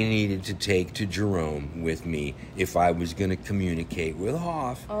I needed to take to Jerome with me if I was going to communicate with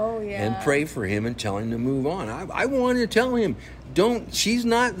Hoff and pray for him and tell him to move on. I wanted to tell him, she's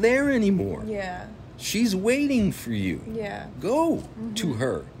not there anymore. She's waiting for you. Go to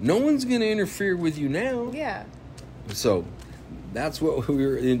her. No one's going to interfere with you now. So that's what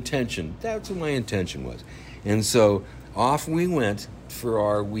that's what my intention was. And so off we went for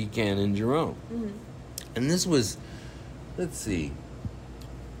our weekend in Jerome. And this was, let's see,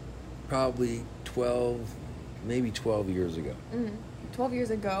 probably 12 years ago. 12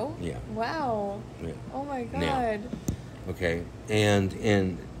 years ago? Yeah. Wow. Yeah. Oh my God. Now, okay,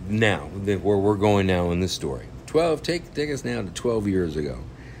 and now, where we're going now in this story. Take us now to 12 years ago.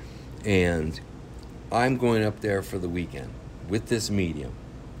 And I'm going up there for the weekend with this medium,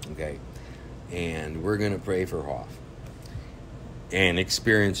 okay? And we're going to pray for Hoff. and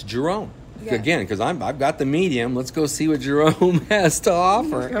experience Jerome. Yeah. Again, because I've got the medium. Let's go see what Jerome has to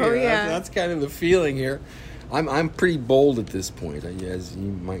offer. Oh, yeah. That's kind of the feeling here. I'm pretty bold at this point, as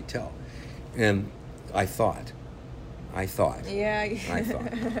you might tell. And I thought. Yeah. I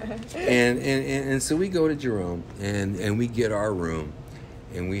thought. And so we go to Jerome, and we get our room,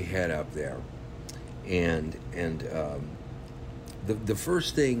 and we head up there. And the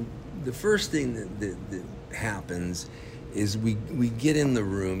first thing that happens is we get in the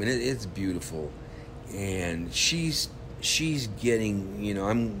room, and it's beautiful, and she's getting,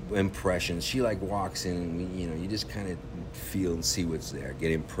 I'm impressions. She like walks in, and you just kind of feel and see what's there,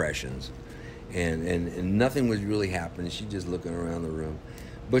 get impressions, and nothing was really happening. She's just looking around the room,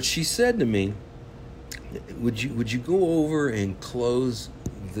 but she said to me, would you go over and close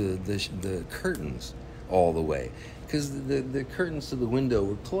the curtains all the way? Because the curtains to the window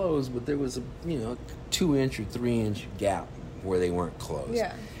were closed, but there was a 2-inch or 3-inch gap where they weren't closed.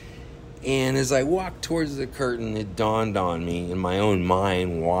 Yeah. And as I walked towards the curtain, it dawned on me in my own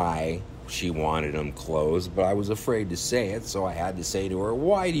mind why she wanted them closed, but I was afraid to say it, so I had to say to her,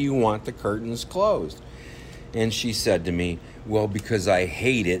 "Why do you want the curtains closed?" And she said to me, "Well, because I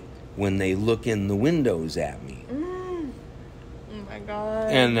hate it when they look in the windows at me." Oh my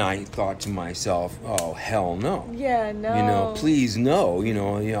God. And I thought to myself, "Oh, hell no." Yeah, no. Please no.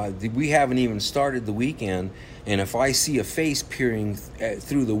 We haven't even started the weekend, and if I see a face peering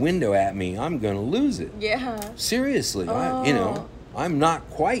through the window at me, I'm going to lose it. Yeah. Seriously. Oh. I'm not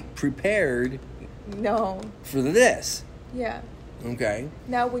quite prepared No. for this. Yeah. Okay?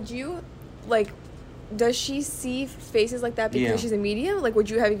 Now, would you, does she see faces like that because Yeah. she's a medium? Like, would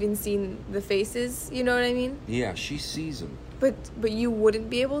you have even seen the faces? You know what I mean? Yeah, she sees them. But you wouldn't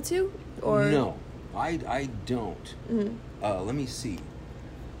be able to? Or No, I don't. Mm-hmm. Let me see.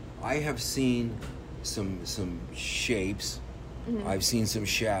 I have seen some shapes. Mm-hmm. I've seen some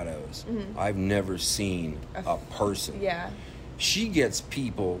shadows. I've never seen a person. Yeah. She gets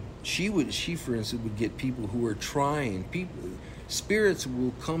people. She for instance would get people who are trying. Spirits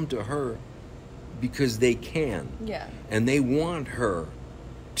will come to her because they can. Yeah. And they want her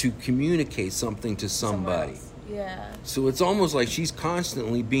to communicate something to somebody. Else. Yeah. So it's almost like she's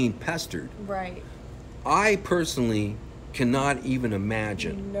constantly being pestered. Right. I personally cannot even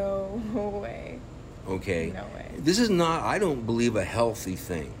imagine. No way. Okay? No way. This is not, I don't believe, a healthy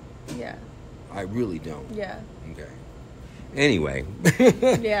thing. Yeah. I really don't. Yeah. Okay. Anyway.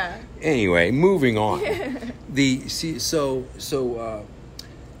 Yeah. Anyway, moving on.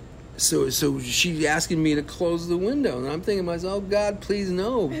 So she's asking me to close the window, and I'm thinking to myself, "Oh God, please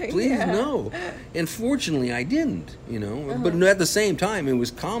no, please no." And fortunately, I didn't, But at the same time, it was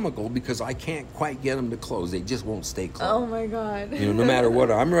comical because I can't quite get them to close; they just won't stay closed. Oh my God. No matter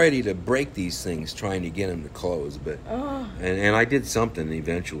what, I'm ready to break these things trying to get them to close. But and I did something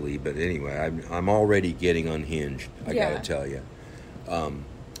eventually. But anyway, I'm already getting unhinged. I got to tell you, and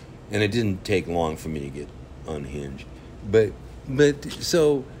it didn't take long for me to get unhinged. But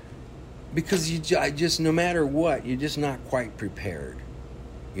so. Because I just, no matter what, you're just not quite prepared,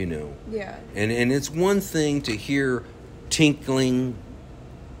 Yeah. And it's one thing to hear tinkling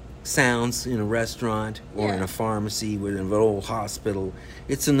sounds in a restaurant or in a pharmacy or in an old hospital.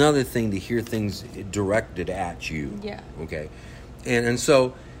 It's another thing to hear things directed at you. Yeah. Okay? And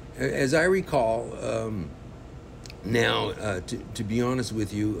so, as I recall, now, to be honest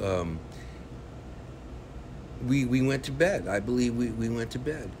with you, we went to bed. I believe we went to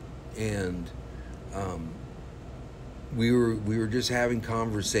bed. And we were just having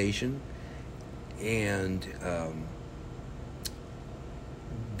conversation, and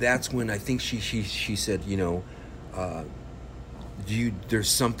that's when I think she said, there's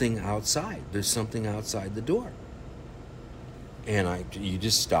something outside. There's something outside the door. And you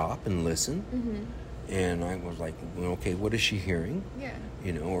just stop and listen. Mm-hmm. And I was like, well, okay, what is she hearing? Yeah.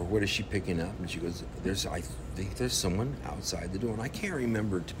 Or what is she picking up? And she goes, I think there's someone outside the door. And I can't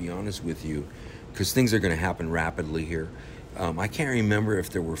remember, to be honest with you, because things are going to happen rapidly here. I can't remember if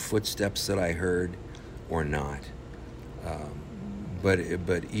there were footsteps that I heard or not. But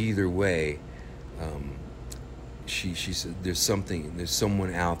either way, she said, there's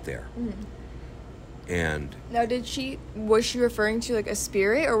someone out there. Mm. And now, was she referring to like a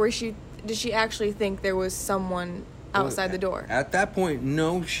spirit, or did she actually think there was someone outside the door? At that point,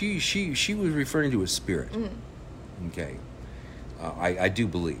 no, she was referring to a spirit. Mm. Okay. I do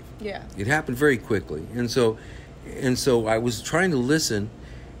believe. Yeah. It happened very quickly. And so I was trying to listen,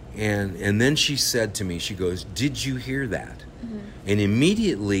 and then she said to me, she goes, "Did you hear that?" Mm-hmm. And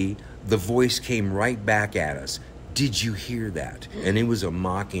immediately the voice came right back at us. "Did you hear that?" Mm-hmm. And it was a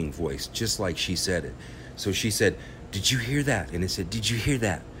mocking voice, just like she said it. So she said, did you hear that? And it said, did you hear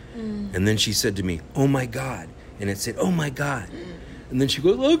that? And then she said to me, oh my God. And it said, oh my God. And then she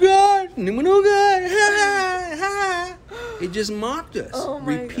goes, oh God. And then went, oh God. Ha, ha. It just mocked us. Oh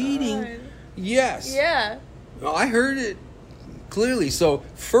my repeating, God. yes. Yeah. I heard it clearly. So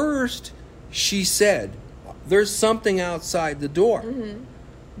first she said, there's something outside the door.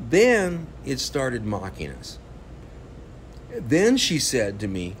 Then it started mocking us. Then she said to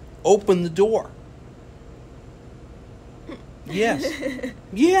me, open the door. Yes.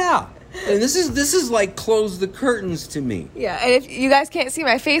 Yeah. And this is like close the curtains to me. Yeah, and if you guys can't see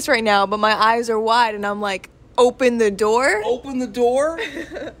my face right now, but my eyes are wide and I'm like, open the door? Open the door.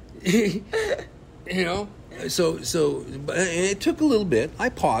 You know? So and it took a little bit. I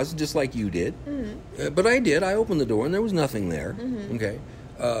paused just like you did. But I did. I opened the door and there was nothing there. Okay.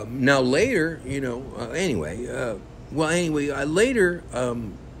 Now later, you know, later,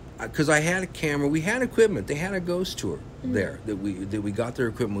 because I had a camera, we had equipment. They had a ghost tour there that we got their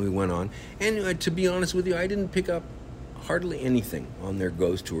equipment. We went on, and to be honest with you, I didn't pick up hardly anything on their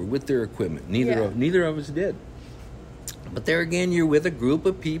ghost tour with their equipment. Neither of us did. But there again, you're with a group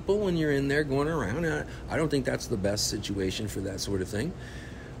of people and you're in there going around. And I don't think that's the best situation for that sort of thing.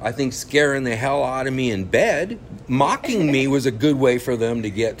 I think scaring the hell out of me in bed, mocking me was a good way for them to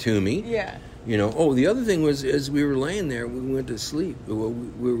get to me. Yeah. You know, the other thing was, as we were laying there, we went to sleep.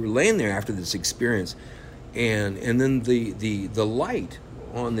 We were laying there after this experience, and then the light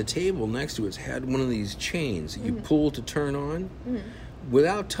on the table next to us had one of these chains that you pull to turn on.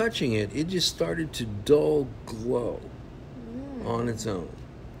 Without touching it, it just started to dull glow on its own,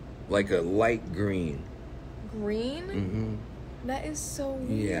 like a light green. Green? That is so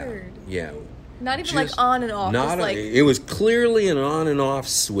weird. Yeah. Not even like on and off. It was clearly an on and off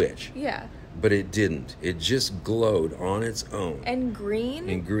switch. Yeah. But it didn't. It just glowed on its own. And green?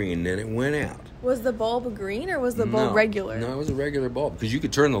 And green. Then it went out. Was the bulb green or was the bulb regular? No, it was a regular bulb because you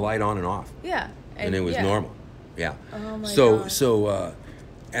could turn the light on and off. Yeah. And it was normal. Yeah. Oh my God. So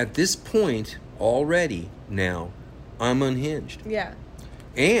at this point already now, I'm unhinged. Yeah.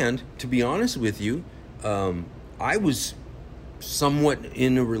 And to be honest with you, I was somewhat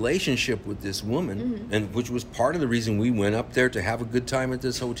in a relationship with this woman, and which was part of the reason we went up there to have a good time at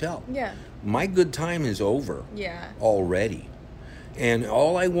this hotel. Yeah. My good time is over. Yeah. Already. And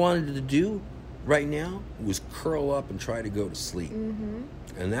all I wanted to do right now was curl up and try to go to sleep. And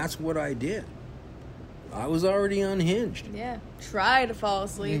that's what I did. I was already unhinged. Yeah. Try to fall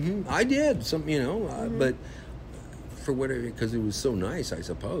asleep. I did. But for whatever, because it was so nice, I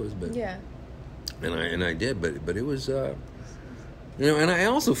suppose. But yeah. And I did, but it was, and I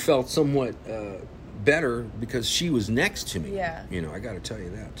also felt somewhat better because she was next to me. Yeah. I got to tell you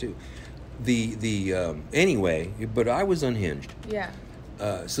that too. Anyway, but I was unhinged. Yeah.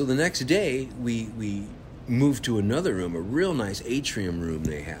 So the next day we moved to another room, a real nice atrium room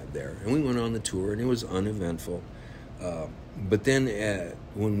they had there, and we went on the tour, and it was uneventful. But then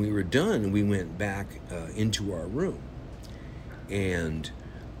when we were done, we went back into our room, and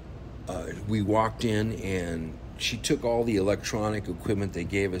we walked in, and she took all the electronic equipment they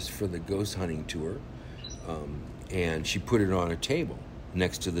gave us for the ghost hunting tour, and she put it on a table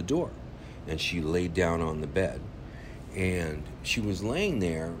next to the door, and she laid down on the bed, and she was laying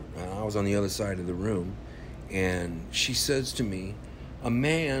there, and I was on the other side of the room, and she says to me, a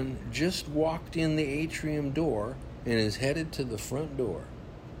man just walked in the atrium door and is headed to the front door.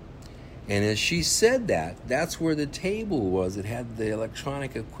 And as she said that, that's where the table was. It had the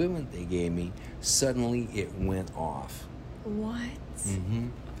electronic equipment they gave me. Suddenly, it went off. What?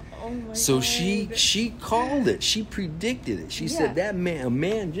 Oh my so God. she called it. She predicted it. She said that a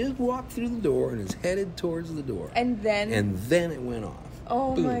man just walked through the door and is headed towards the door. And then it went off.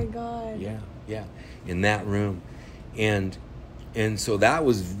 Oh Boom. my God. Yeah. In that room. And so that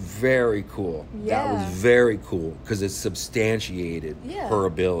was very cool. Yeah. That was very cool because it substantiated her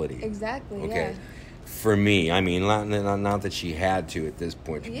ability. Exactly. Okay. For me, I mean, not that she had to at this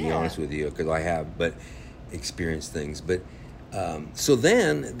point, to be honest with you, because I have but experienced things. But so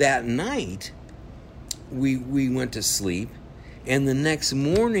then that night, we went to sleep, and the next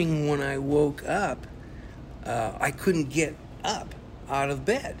morning when I woke up, I couldn't get up out of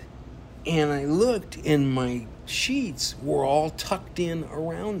bed, and I looked, and my sheets were all tucked in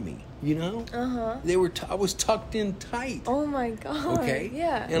around me. They were. I was tucked in tight. Oh my God. Okay.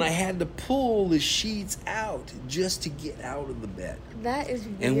 Yeah. And I had to pull the sheets out just to get out of the bed. That is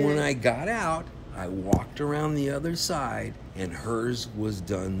weird. And when I got out, I walked around the other side, and hers was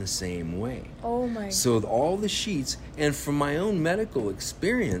done the same way. Oh my God. So all the sheets, and from my own medical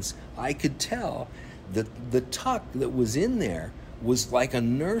experience, I could tell that the tuck that was in there was like a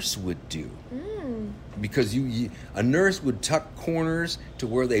nurse would do. because a nurse would tuck corners to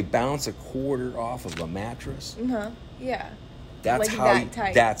where they bounce a quarter off of a mattress. Yeah. That's Like how that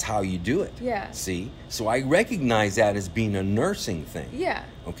tight. that's how you do it. Yeah. See? So I recognize that as being a nursing thing. Yeah.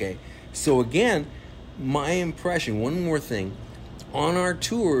 Okay. So again, my impression, one more thing, on our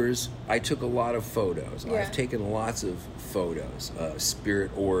tours, I took a lot of photos. Yeah. I've taken lots of photos.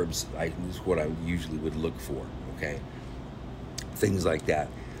 Spirit orbs is what I usually would look for. Okay. Things like that.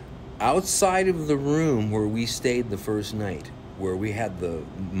 Outside of the room where we stayed the first night, where we had the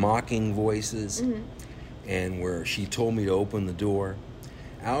mocking voices, and where she told me to open the door,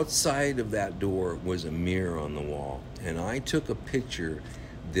 outside of that door was a mirror on the wall, and I took a picture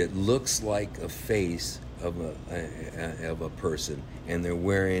that looks like a face of a person, and they're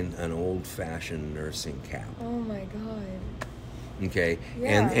wearing an old-fashioned nursing cap. Oh my God. Okay,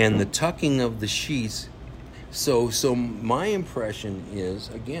 Yeah. and the tucking of the sheets. So my impression is,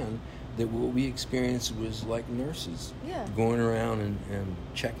 again, that what we experienced was like nurses going around and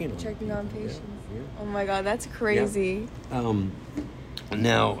checking on people. patients. Yeah. Oh my God, that's crazy.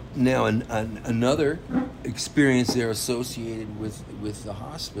 Now another experience there associated with the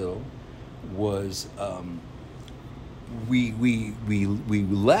hospital was we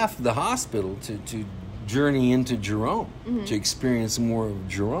left the hospital to journey into Jerome to experience more of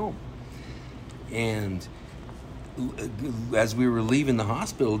Jerome. And as we were leaving the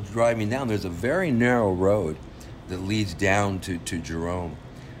hospital, driving down, there's a very narrow road that leads down to Jerome,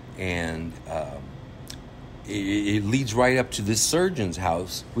 and it leads right up to this surgeon's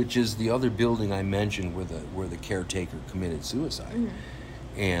house, which is the other building I mentioned where the caretaker committed suicide,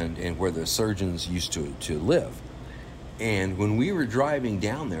 and where the surgeons used to live. And when we were driving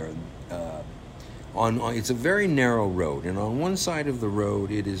down there, it's a very narrow road, and on one side of the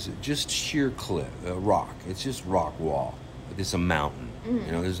road it is just sheer cliff, rock. It's just rock wall. It's a mountain.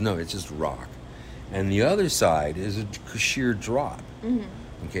 It's just rock. And the other side is a sheer drop.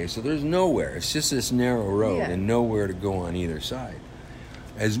 Okay, so there's nowhere. It's just this narrow road and nowhere to go on either side.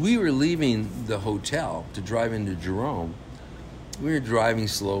 As we were leaving the hotel to drive into Jerome, we were driving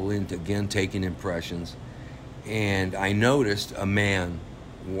slowly and again taking impressions, and I noticed a man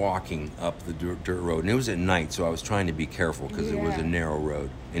walking up the dirt road, and it was at night, so I was trying to be careful because it was a narrow road,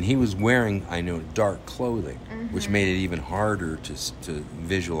 and he was wearing, I know, dark clothing, which made it even harder to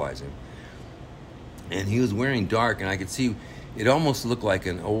visualize him. And he was wearing dark, and I could see it almost looked like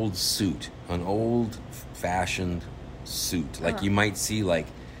an old suit, an old-fashioned suit, like you might see like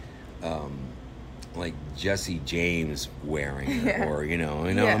Jesse James wearing, or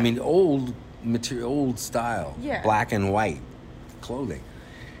I mean, old material, old style, black and white clothing.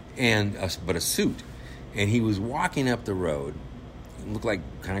 And but a suit, and he was walking up the road. It looked like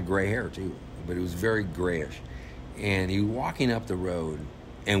kind of gray hair too, but it was very grayish. And he was walking up the road,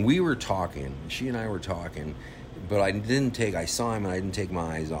 and we were talking. She and I were talking, but I saw him, and I didn't take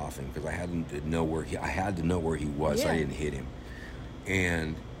my eyes off him because I had to know where he was. So I didn't hit him.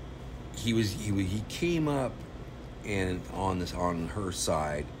 And he came up, and on her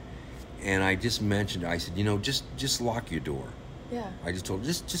side, and I just mentioned, I said, just lock your door. Yeah. I just told her,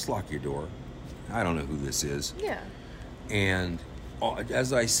 just lock your door. I don't know who this is. Yeah. And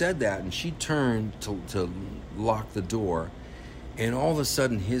as I said that, and she turned to lock the door, and all of a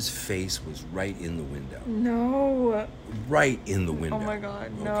sudden his face was right in the window. No. Right in the window. Oh my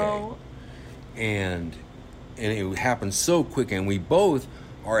God, no. Okay. And it happened so quick, and we both,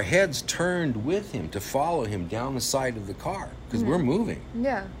 our heads turned with him to follow him down the side of the car because we're moving.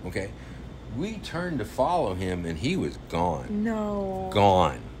 Yeah. Okay. We turned to follow him, and he was gone. No.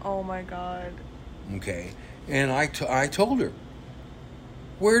 Gone. Oh my God. Okay. And I told her,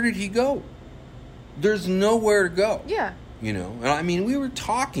 where did he go? There's nowhere to go. Yeah. And I mean, we were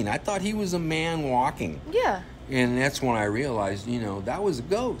talking. I thought he was a man walking. Yeah. And that's when I realized, that was a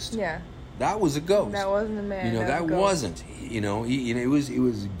ghost. Yeah. That was a ghost. That wasn't a man. That wasn't. It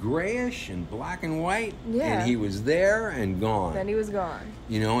was grayish and black and white. Yeah. And he was there and gone. Then he was gone.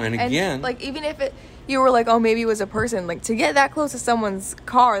 And again, like, even if you were like, oh, maybe it was a person. Like, to get that close to someone's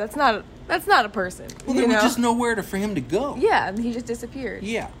car, that's not a person. Well, there was just nowhere for him to go. Yeah, and he just disappeared.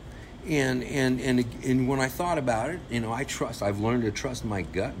 Yeah. And when I thought about it, I've learned to trust my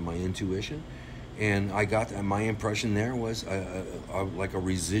gut, my intuition. And I got my impression there was like a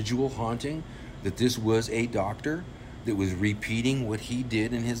residual haunting, that this was a doctor that was repeating what he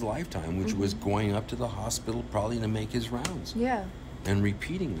did in his lifetime, which was going up to the hospital probably to make his rounds. Yeah. And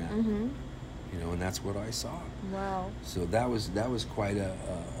repeating that. And that's what I saw. Wow. So that was quite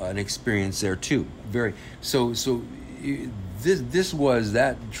an experience there too. Very so. This was,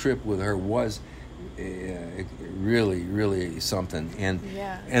 that trip with her was really, really something. And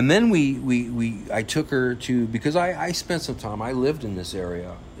Yeah. and then I took her to, because I spent some time. I lived in this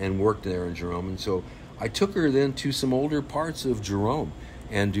area and worked there in Jerome, and so I took her then to some older parts of Jerome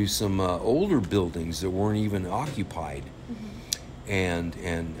and to some older buildings that weren't even occupied, and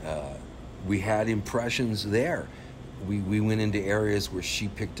we had impressions there. We went into areas where she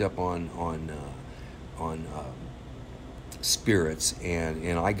picked up on spirits,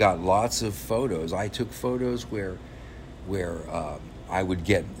 and I got lots of photos. I took photos where I would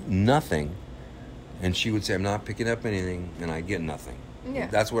get nothing, and she would say, "I'm not picking up anything," and I'd get nothing. Yeah.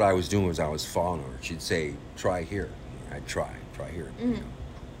 That's what I was doing, was I was following her. She'd say, "Try here." I'd try here. You know.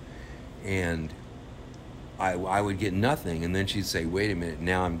 And I would get nothing, and then she'd say, "Wait a minute,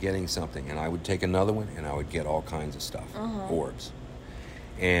 now I'm getting something," and I would take another one, and I would get all kinds of stuff, orbs.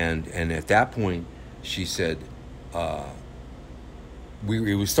 And at that point, she said,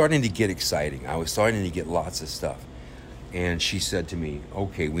 it was starting to get exciting. I was starting to get lots of stuff. And she said to me,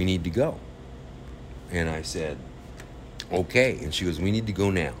 "Okay, we need to go." And I said, "Okay." And she goes, "We need to go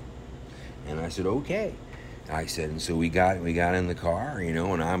now." And I said, "Okay." I said, and so we got in the car, and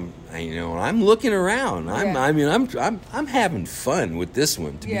I'm looking around. I'm having fun with this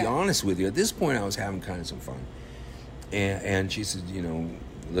one, to be honest with you. At this point, I was having kind of some fun. And she said,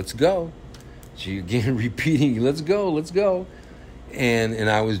 "Let's go." She again repeating, "Let's go." And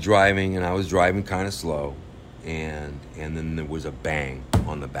I was driving kind of slow, and then there was a bang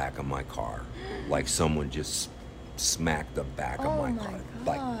on the back of my car, like someone just smacked the back of my car,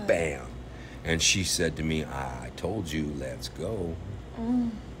 like bam. And she said to me, "I told you, let's go."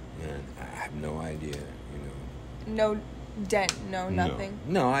 And I have no idea, No dent, no nothing.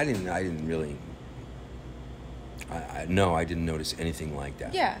 No, I didn't really. I didn't notice anything like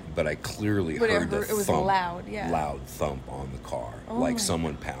that. Yeah. But I clearly heard the it was thump, loud, yeah. loud thump on the car, like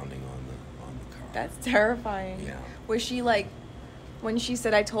someone pounding on the car. That's terrifying. Yeah. Was she like, when she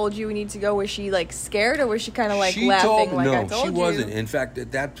said, "I told you we need to go," was she like scared, or was she kind of like She laughing? told, like, no, "I told she you"? wasn't. In fact,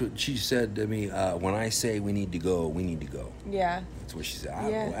 that's what she said to me. When I say we need to go, we need to go. Yeah. That's what she said.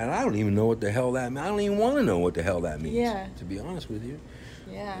 Yeah. And I don't even know what the hell that means. I don't even want to know what the hell that means. Yeah. To be honest with you.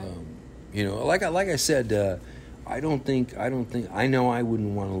 Yeah. Like I said, I don't think I know I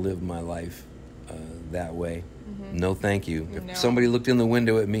wouldn't want to live my life that way. No, thank you. If No. somebody looked in the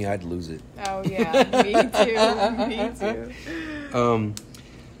window at me, I'd lose it. Oh yeah, me too. Me too.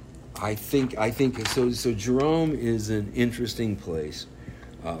 I think so. Jerome is an interesting place,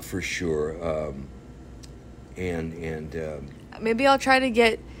 for sure. Maybe I'll try to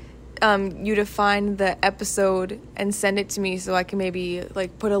get you to find the episode and send it to me, so I can maybe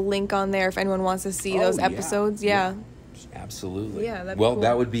like put a link on there if anyone wants to see those episodes. Yeah. Absolutely. Yeah, that'd be well, cool.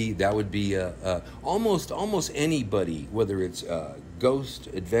 that would be almost anybody, whether it's ghost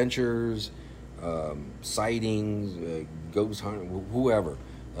adventures, sightings, ghost hunting, whoever.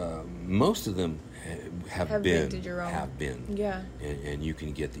 Most of them have been to Jerome. Have been. Yeah. And you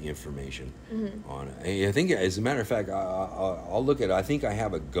can get the information on it. I think, as a matter of fact, I'll look at it. I think I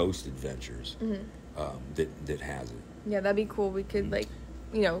have a Ghost Adventures that has it. Yeah, that'd be cool. We could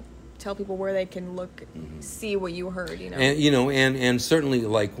tell people where they can look, see what you heard. And certainly,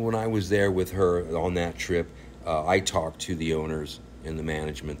 like when I was there with her on that trip, I talked to the owners and the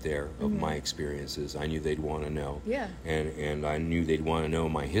management there of my experiences. I knew they'd want to know. Yeah. And I knew they'd want to know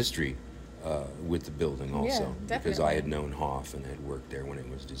my history with the building also, because I had known Hoff and had worked there when it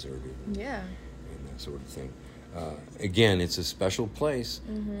was deserted. And that sort of thing. Again, it's a special place,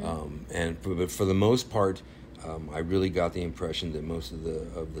 but for the most part, I really got the impression that most of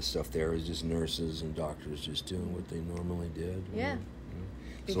the stuff there is just nurses and doctors just doing what they normally did. Yeah.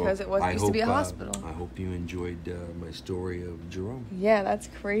 So Because it used to be a hospital. I hope you enjoyed my story of Jerome. Yeah, that's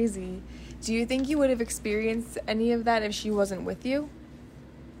crazy. Do you think you would have experienced any of that if she wasn't with you?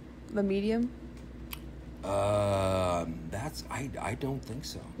 The medium? I don't think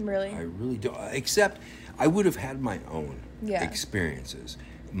so. Really? I really don't. Except I would have had my own Yeah. experiences.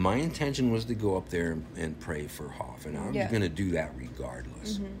 My intention was to go up there and pray for Hoff, and I was going to do that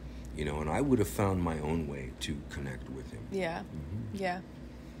regardless. And I would have found my own way to connect with him. Yeah. Yeah.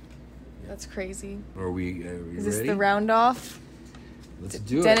 That's crazy. Are we Is this ready? the round off? Let's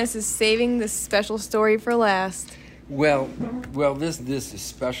do Dennis is saving this special story for last. Well, this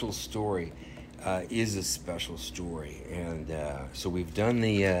special story is a special story, and so we've done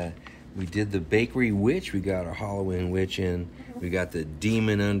we did the Bakery Witch. We got our Halloween witch in. We got the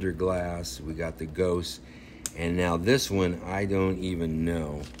demon under glass. We got the ghost, and now this one I don't even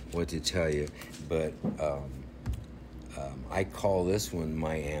know what to tell you, but I call this one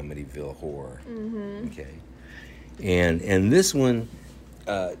my Amityville Horror. Okay, and this one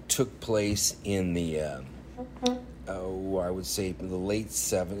took place in the, I would say the late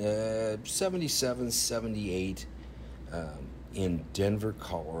 77, 78, in Denver,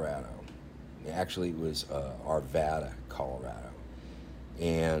 Colorado. Actually, it was Arvada, Colorado.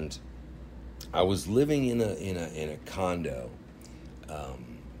 And I was living in a condo.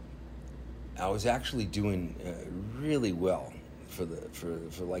 I was actually doing really well for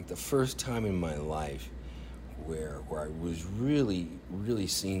like the first time in my life where I was really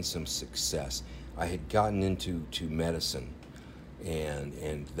seeing some success. I had gotten into medicine,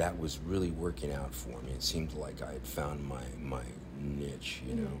 and that was really working out for me. It seemed like I had found my niche,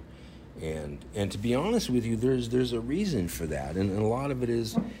 you know. And to be honest with you, there's a reason for that, and a lot of it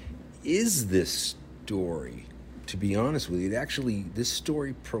is this story. To be honest with you, actually, this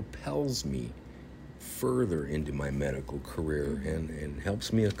story propels me further into my medical career and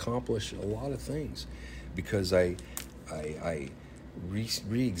helps me accomplish a lot of things, because I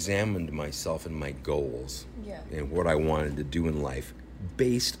re-examined myself and my goals and what I wanted to do in life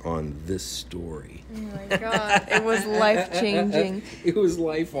based on this story. Oh my God, it was life-changing. It was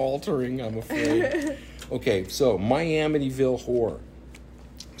life-altering, I'm afraid. Okay, so my Amityville Horror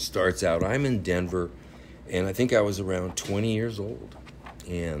starts out, I'm in Denver, and I think I was around 20 years old.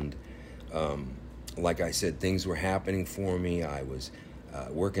 And like I said, things were happening for me. I was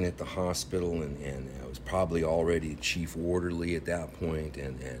working at the hospital, and I was probably already chief orderly at that point,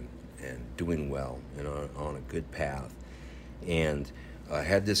 and doing well and on a good path. And I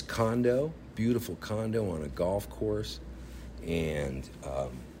had this condo, beautiful condo on a golf course, and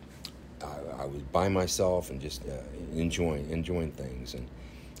I was by myself and just enjoying things.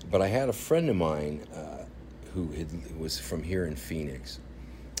 But I had a friend of mine who was from here in Phoenix,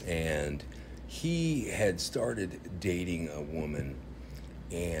 and he had started dating a woman,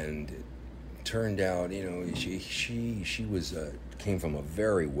 and turned out, you know, she was came from a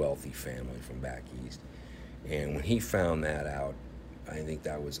very wealthy family from back east, and when he found that out, I think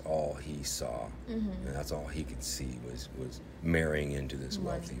that was all he saw, and that's all he could see was marrying into this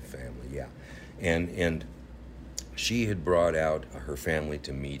wealthy family. Yeah, and she had brought out her family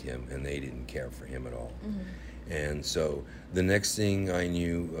to meet him, and they didn't care for him at all. And so the next thing I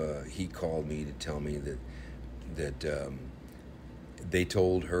knew, he called me to tell me that they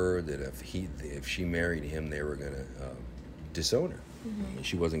told her that if she married him, they were going to disown her.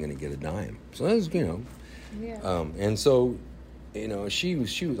 She wasn't going to get a dime. So that was, you know. Yeah. And so, you know, she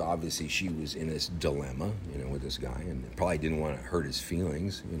was obviously, she was in this dilemma, you know, with this guy, and probably didn't want to hurt his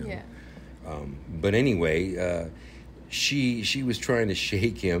feelings, you know. Yeah. But anyway, she was trying to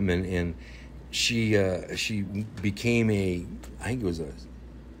shake him, and she became I think it was a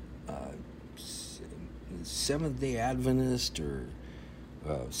Seventh-day Adventist or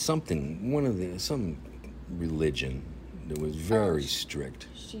some religion that was very strict.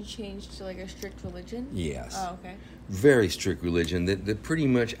 She changed to like a strict religion? Yes. Oh, okay. Very strict religion that pretty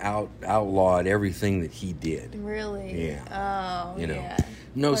much outlawed everything that he did. Really? Yeah. Oh, you know, yeah.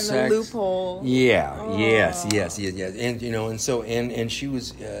 no like sex. A loophole. Yeah. Oh. Yes. And you know, and so and she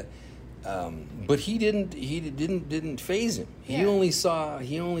was. But he didn't faze him. He only saw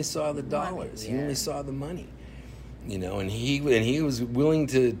the dollars. He only saw the money. You know, and he was willing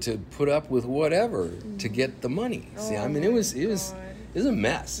to put up with whatever to get the money. See, I mean, it was a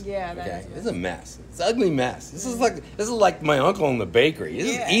mess. Yeah, that is a mess. It's an ugly mess. This is like my uncle in the bakery.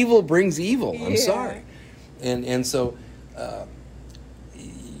 This is evil brings evil. I'm sorry. And so they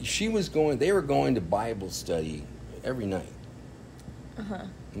were going to Bible study every night. Okay.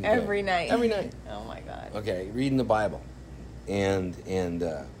 Every night. Oh my God. Okay, reading the Bible, and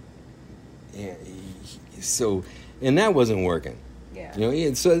so that wasn't working. Yeah. You know,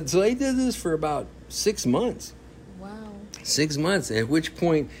 and so they did this for about 6 months. Wow. 6 months, at which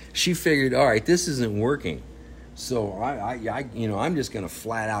point she figured, all right, this isn't working. So I you know, I'm just going to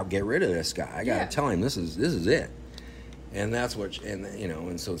flat out get rid of this guy. I got to tell him this is it. And that's what, you know,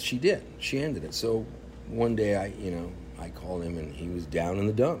 and so she did. She ended it. So one day I called him, and he was down in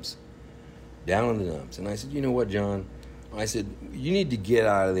the dumps. And I said, you know what, John? I said, you need to get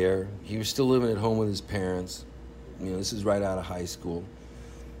out of there. He was still living at home with his parents. You know, this is right out of high school.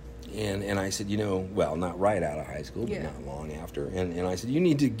 And I said, you know, well, not right out of high school, but not long after. And I said, you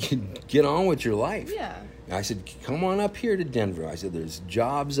need to get on with your life. Yeah. I said, come on up here to Denver. I said, there's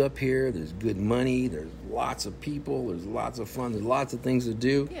jobs up here. There's good money. There's lots of people. There's lots of fun. There's lots of things to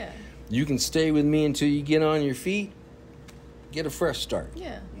do. Yeah. You can stay with me until you get on your feet. Get a fresh start.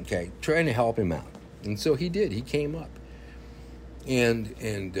 Yeah. Okay. Trying to help him out. And so he did. He came up.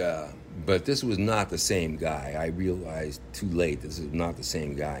 But this was not the same guy. I realized too late this is not the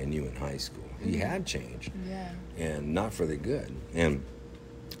same guy I knew in high school. He had changed. Yeah. And not for the good. And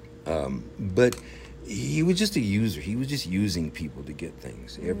But he was just a user. He was just using people to get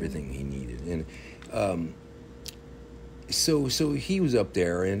things, everything he needed. And so he was up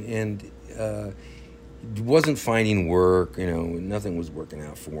there and wasn't finding work. Nothing was working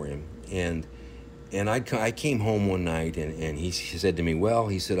out for him. And I came home one night and he said to me, well,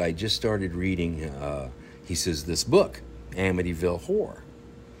 he said, I just started reading, he says, this book, Amityville Horror.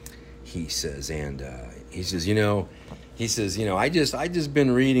 He says, and he says, I just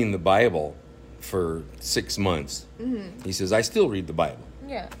been reading the Bible for 6 months. Mm-hmm. He says, I still read the Bible.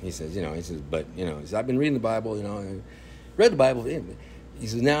 Yeah. He says, but I've been reading the Bible, I read the Bible. He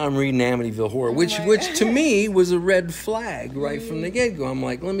says, now I'm reading Amityville Horror, which to me was a red flag right from the get-go. I'm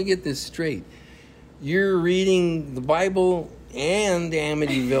like, let me get this straight. You're reading the Bible and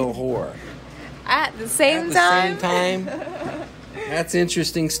Amityville Horror. At the same time? That's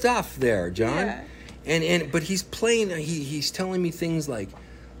interesting stuff there, John. Yeah. But he's playing, he's telling me things like,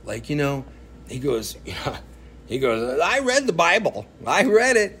 he goes, I read the Bible. I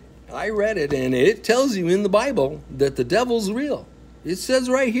read it, and it tells you in the Bible that the devil's real. It says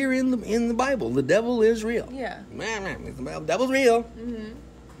right here in the Bible, the devil is real. Yeah. The devil's real.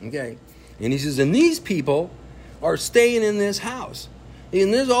 Mm-hmm. Okay. And he says, and these people are staying in this house.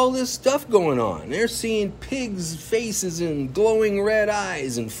 And there's all this stuff going on. They're seeing pigs' faces and glowing red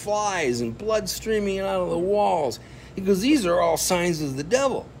eyes and flies and blood streaming out of the walls. He goes, these are all signs of the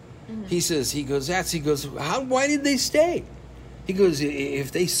devil. Mm-hmm. Why did they stay? He goes,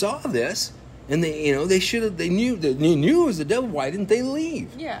 if they saw this and they knew it was the devil, why didn't they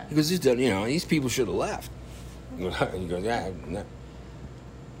leave? Yeah. He goes, these people should have left. He goes, I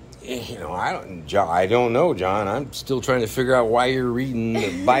don't know, John. I'm still trying to figure out why you're reading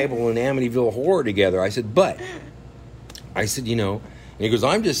the Bible and Amityville Horror together. I said, and he goes,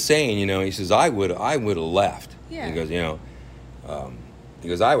 I'm just saying, he says, I would have left. Yeah. He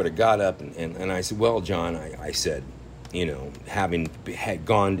goes, I would have got up and I said, well, John, I said, having had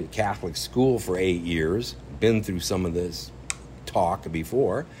gone to Catholic school for 8 years, been through some of this talk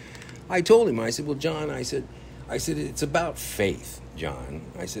before, I told him, I said, well, John, I said, it's about faith. John,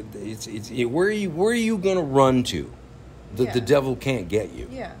 I said, it's where are you going to run to that the devil can't get you?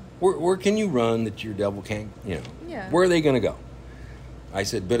 Yeah. Where can you run that your devil can't, Yeah. Where are they going to go? I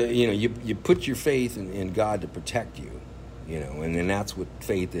said, but, you put your faith in God to protect you, and then that's what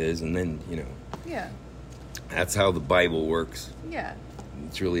faith is, and then, Yeah. That's how the Bible works. Yeah.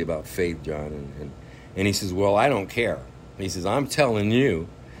 It's really about faith, John. And he says, well, I don't care. He says, I'm telling you.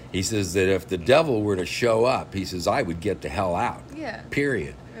 He says that if the devil were to show up, he says, I would get the hell out. Yeah.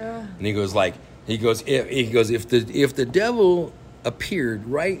 Period. And he goes, if the devil appeared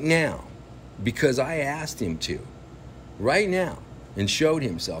right now, because I asked him to, right now, and showed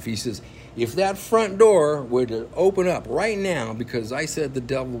himself, he says, if that front door were to open up right now because I said the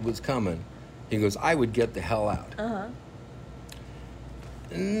devil was coming, he goes, I would get the hell out. Uh-huh.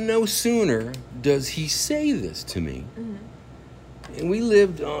 No sooner does he say this to me. Mm-hmm. And we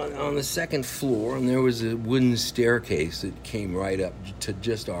lived on the second floor, and there was a wooden staircase that came right up to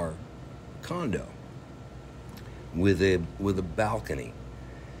just our condo with a balcony.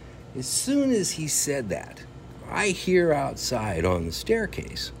 As soon as he said that, I hear outside on the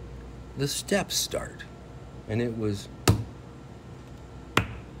staircase the steps start, and it was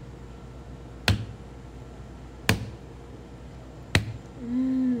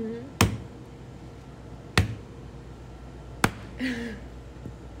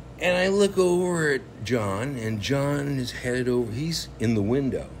And I look over at John, and John is headed over. He's in the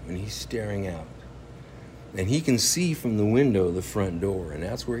window, and he's staring out. And he can see from the window the front door, and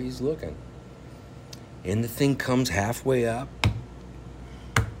that's where he's looking. And the thing comes halfway up,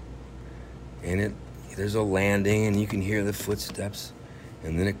 and there's a landing, and you can hear the footsteps,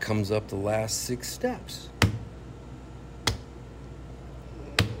 and then it comes up the last 6 steps.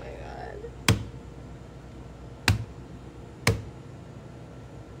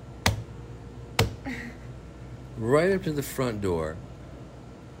 Right up to the front door,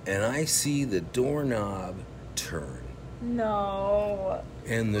 and I see the doorknob turn. No.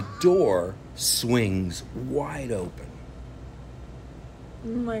 And the door swings wide open. Oh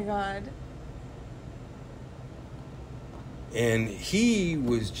my God. And he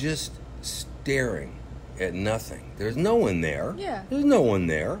was just staring at nothing. There's no one there. Yeah. There's no one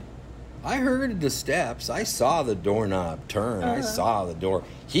there. I heard the steps. I saw the doorknob turn. I saw the door.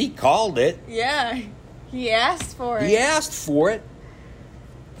 He called it. Yeah. He asked for it. He asked for it.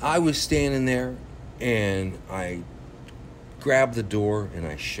 I was standing there, and I grabbed the door, and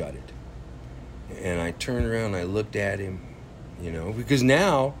I shut it. And I turned around, and I looked at him, because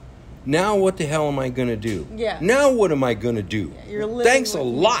now Now what the hell am I going to do? Yeah. Now what am I going to do? You're living Thanks a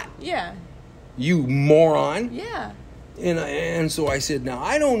with me. lot, Yeah. you moron. Yeah. And so I said, now,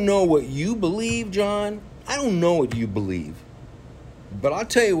 I don't know what you believe, John. I don't know what you believe. But I'll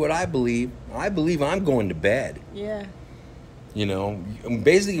tell you what I believe. I believe I'm going to bed. Yeah. You know,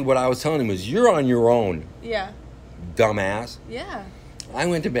 basically what I was telling him was, you're on your own, Yeah. dumbass. Yeah. I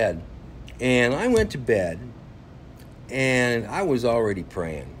went to bed. And I went to bed, and I was already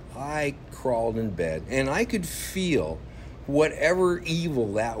praying. I crawled in bed, and I could feel whatever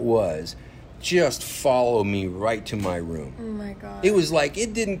evil that was just follow me right to my room. Oh my God. It was like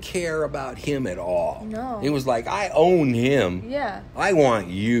it didn't care about him at all. No. It was like, I own him. Yeah. I want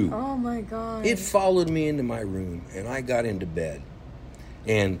you. Oh my God. It followed me into my room, and I got into bed.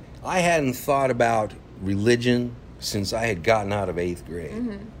 And I hadn't thought about religion since I had gotten out of 8th grade.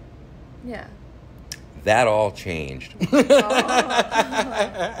 Mm-hmm. Yeah. That all changed.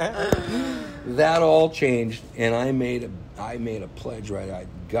 That all changed, and I made a pledge, right?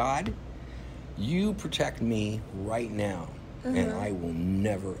 God, you protect me right now, and I will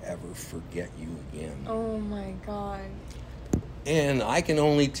never ever forget you again. Oh my God. And I can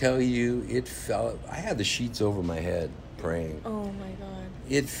only tell you, I had the sheets over my head praying. Oh my God.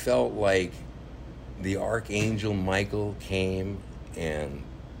 It felt like the Archangel Michael came and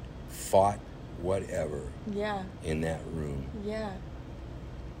fought whatever Yeah. in that room. Yeah.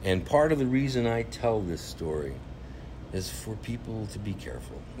 And part of the reason I tell this story is for people to be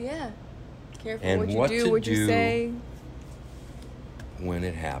careful Yeah. Careful And what you what do, to what you do. say. when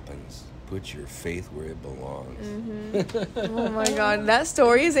it happens. Put your faith where it belongs. Oh my God, that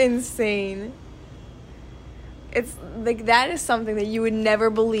story is insane. It's like that is something that you would never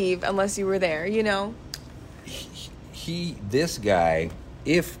believe unless you were there, you know? This guy,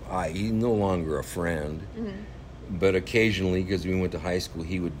 he's no longer a friend, but occasionally, because we went to high school,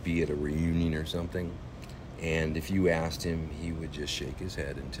 he would be at a reunion or something. And if you asked him, he would just shake his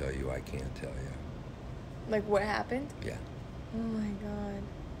head and tell you, I can't tell you. Like what happened? Yeah. Oh my God.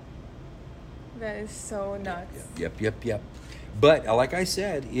 That is so nuts. Yep. But like I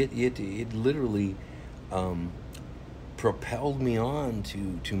said, it literally propelled me on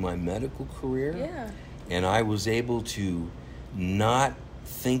to my medical career. Yeah. And I was able to not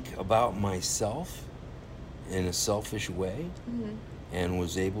think about myself in a selfish way, and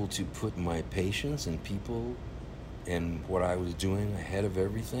was able to put my patients and people and what I was doing ahead of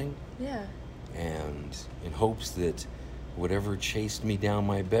everything, Yeah. and in hopes that whatever chased me down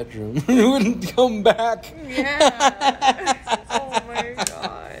my bedroom wouldn't come back. Yeah. Oh my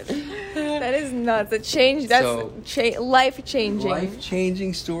God. That is nuts. That change. That's life changing.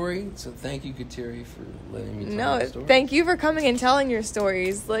 Life-changing story. So thank you, Kateri, for letting me tell the story. Thank you for coming and telling your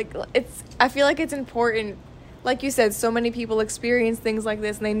stories. Like I feel like it's important. Like you said, so many people experience things like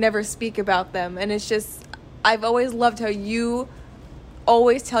this and they never speak about them. And it's just, I've always loved how you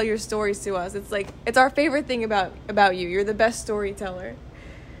always tell your stories to us. It's like, it's our favorite thing about you. You're the best storyteller.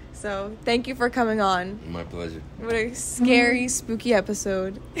 So thank you for coming on. My pleasure. What a scary, spooky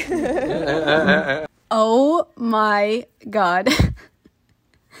episode. Oh my God.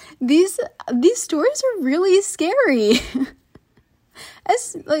 These stories are really scary.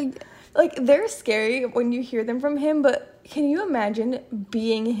 As Like, they're scary when you hear them from him, but can you imagine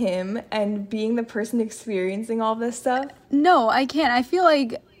being him and being the person experiencing all this stuff? no, I can't. I feel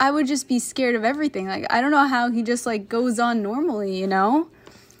like I would just be scared of everything. Like, I don't know how he just like goes on normally, you know?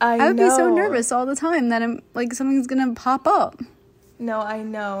 I would be so nervous all the time that I'm like something's gonna pop up. No, I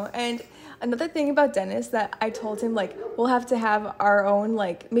know. And another thing about Dennis that I told him, like, we'll have to have our own,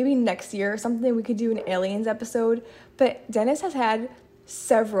 like, maybe next year or something, we could do an aliens episode. But Dennis has had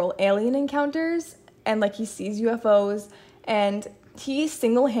several alien encounters, and, like, he sees UFOs, and he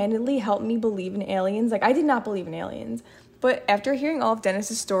single-handedly helped me believe in aliens. Like, I did not believe in aliens. But after hearing all of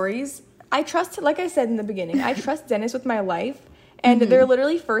Dennis's stories, I trust, like I said in the beginning, I trust Dennis with my life. And they're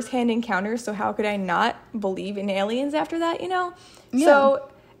literally first-hand encounters, so how could I not believe in aliens after that, you know? Yeah.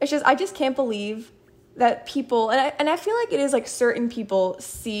 So it's just, I just can't believe that people, and I feel like it is like certain people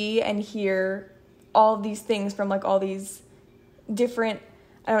see and hear all these things from like all these different,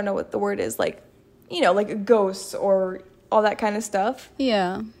 I don't know what the word is, like, you know, like ghosts or all that kind of stuff.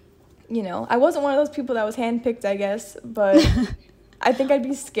 Yeah. You know, I wasn't one of those people that was handpicked, I guess, but I think I'd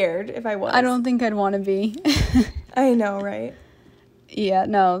be scared if I was. I don't think I'd want to be. I know, right? Yeah,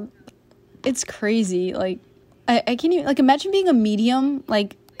 no. It's crazy. Like, I can't even, like, imagine being a medium.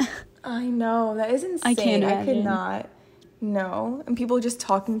 Like, I know, that is insane. I can't I could imagine. not. No. And people just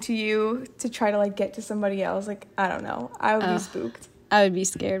talking to you to try to, like, get to somebody else. Like, I don't know. I would be spooked. I would be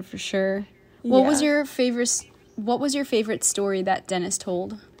scared for sure. What was Yeah. your favorite story that Dennis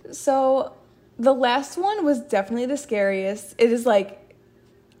told? So the last one was definitely the scariest. It is like,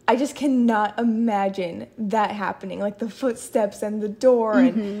 I just cannot imagine that happening. Like the footsteps and the door,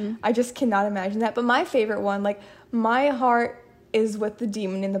 and I just cannot imagine that. But my favorite one, like, my heart is with the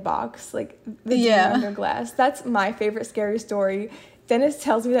demon in the box, like the demon under glass. That's my favorite scary story. Dennis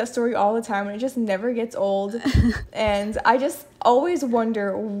tells me that story all the time, and it just never gets old. And I just always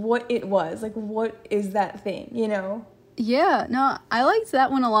wonder what it was. Like, what is that thing, you know? Yeah, no, I liked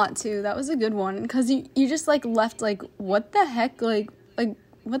that one a lot too. That was a good one, because you just like left like, what the heck, like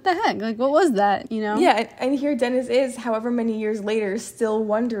what the heck, like what was that, you know? Yeah, and here Dennis is, however many years later, still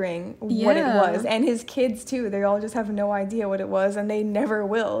wondering what it was, and his kids too. They all just have no idea what it was, and they never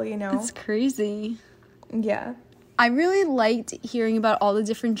will, you know? It's crazy. Yeah. I really liked hearing about all the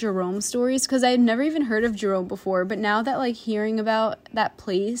different Jerome stories, because I had never even heard of Jerome before, but now that like hearing about that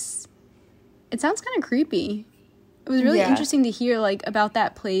place, it sounds kind of creepy. It was really interesting to hear, like, about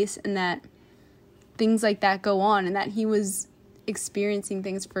that place and that things like that go on and that he was experiencing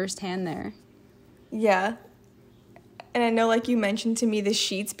things firsthand there. Yeah. And I know, like, you mentioned to me the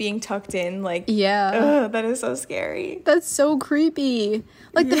sheets being tucked in, like... Yeah. Ugh, that is so scary. That's so creepy.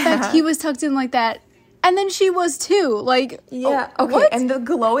 Like, the fact he was tucked in like that, and then she was too. Like, yeah. Oh, okay, what? And the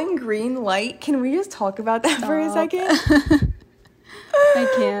glowing green light, can we just talk about that for a second?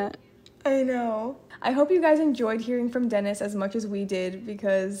 I can't. I know. I hope you guys enjoyed hearing from Dennis as much as we did,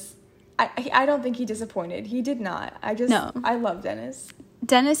 because I don't think he disappointed. He did not. I love Dennis.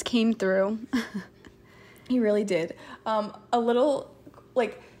 Dennis came through. He really did. A little,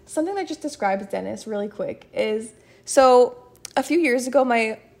 like, something that just describes Dennis really quick is, so a few years ago,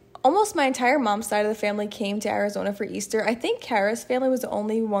 almost my entire mom's side of the family came to Arizona for Easter. I think Kara's family was the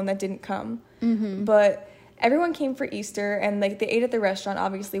only one that didn't come. But everyone came for Easter, and, like, they ate at the restaurant,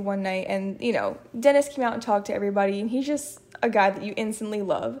 obviously, one night. And, you know, Dennis came out and talked to everybody, and he's just a guy that you instantly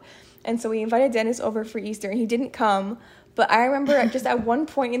love. And so we invited Dennis over for Easter, and he didn't come. But I remember just at one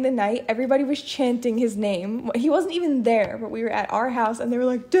point in the night, everybody was chanting his name. He wasn't even there, but we were at our house, and they were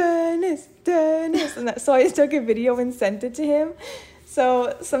like, Dennis, Dennis. And so I just took a video and sent it to him.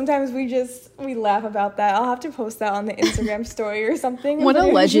 So sometimes we laugh about that. I'll have to post that on the Instagram story or something. What a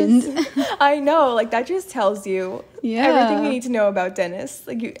legend. I know, like, that just tells you everything you need to know about Dennis.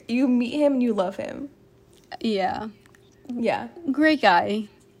 Like, you meet him and you love him. Yeah. Yeah. Great guy.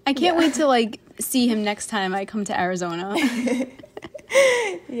 I can't wait to, like, see him next time I come to Arizona.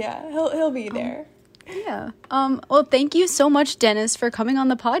 Yeah, he'll be there. Yeah. Well, thank you so much, Dennis, for coming on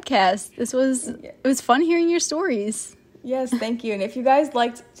the podcast. It was fun hearing your stories. Yes, thank you. And if you guys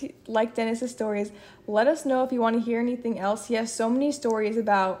liked Dennis's stories, let us know if you want to hear anything else. He has so many stories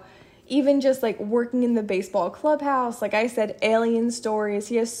about even just, like, working in the baseball clubhouse. Like I said, alien stories.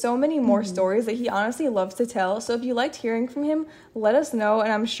 He has so many more stories that he honestly loves to tell. So if you liked hearing from him, let us know,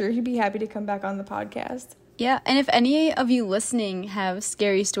 and I'm sure he'd be happy to come back on the podcast. Yeah, and if any of you listening have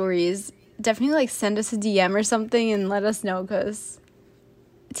scary stories, definitely, like, send us a DM or something and let us know, because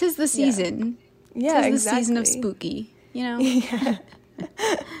 'tis the season. Yeah, 'Tis the season of spooky. You know? Yeah.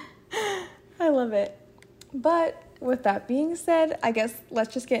 I love it. But with that being said, I guess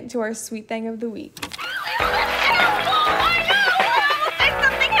let's just get into our sweet thing of the week. Something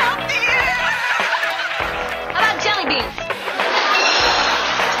healthier. How about jelly beans?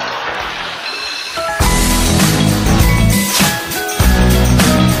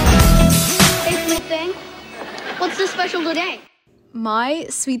 Hey, sweet thing. What's so special today? My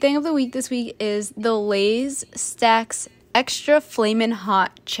sweet thing of the week this week is the Lay's Stacks Extra Flamin'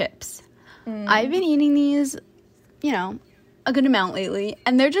 Hot Chips. I've been eating these, you know, a good amount lately,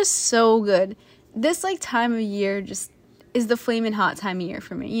 and they're just so good. This, like, time of year just is the Flamin' Hot time of year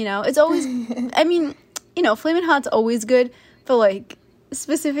for me, you know? It's always, I mean, you know, Flamin' Hot's always good, but, like,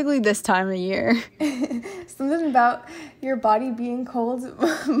 specifically this time of year. Something about your body being cold,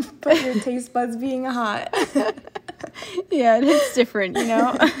 but your taste buds being hot. Yeah, it's different, you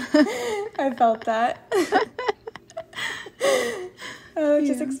know? I felt that. It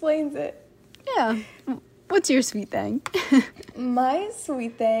just explains it. Yeah. What's your sweet thing? My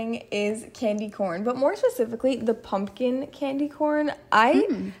sweet thing is candy corn, but more specifically, the pumpkin candy corn.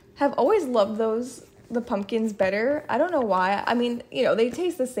 I have always loved the pumpkins better. I don't know why. I mean, you know, they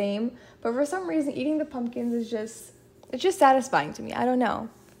taste the same, but for some reason, eating the pumpkins is it's just satisfying to me. I don't know.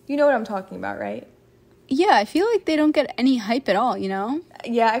 You know what I'm talking about, right? Yeah, I feel like they don't get any hype at all, you know?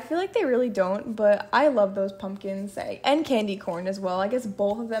 Yeah, I feel like they really don't, but I love those pumpkins and candy corn as well. I guess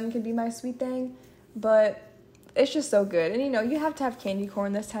both of them can be my sweet thing, but it's just so good. And, you know, you have to have candy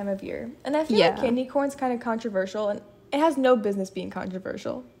corn this time of year. And I feel like candy corn's kind of controversial, and it has no business being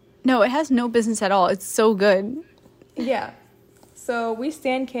controversial. No, it has no business at all. It's so good. Yeah. So we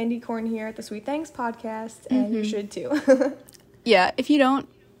stand candy corn here at the Sweet Thanks podcast, and you should too. Yeah, if you don't,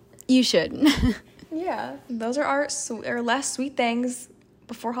 you should. Yeah, those are our last Sweet Thangs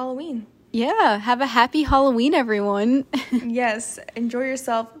before Halloween. Yeah, have a happy Halloween, everyone. Yes, enjoy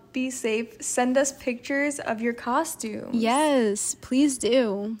yourself, be safe, send us pictures of your costumes. Yes, please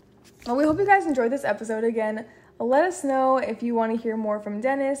do. Well, we hope you guys enjoyed this episode again. Let us know if you want to hear more from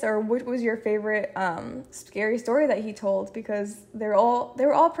Dennis, or what was your favorite scary story that he told, because they were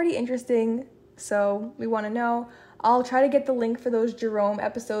all pretty interesting, so we want to know. I'll try to get the link for those Jerome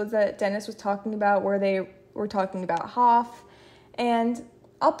episodes that Dennis was talking about, where they were talking about Hoff, and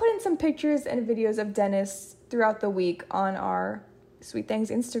I'll put in some pictures and videos of Dennis throughout the week on our Sweet Thanks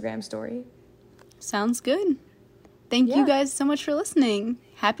Instagram story. Sounds good. Thank you guys so much for listening.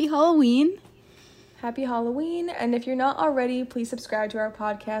 Happy Halloween. Happy Halloween. And if you're not already, please subscribe to our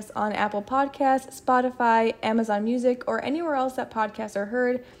podcast on Apple Podcasts, Spotify, Amazon Music, or anywhere else that podcasts are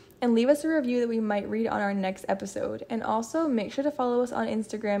heard, and leave us a review that we might read on our next episode. And also make sure to follow us on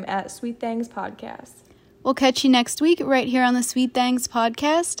Instagram at Sweet Thanks Podcast. We'll catch you next week right here on the Sweet Thanks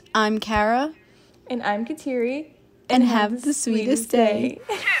podcast. I'm Kara. And I'm Kateri. And have the sweetest day.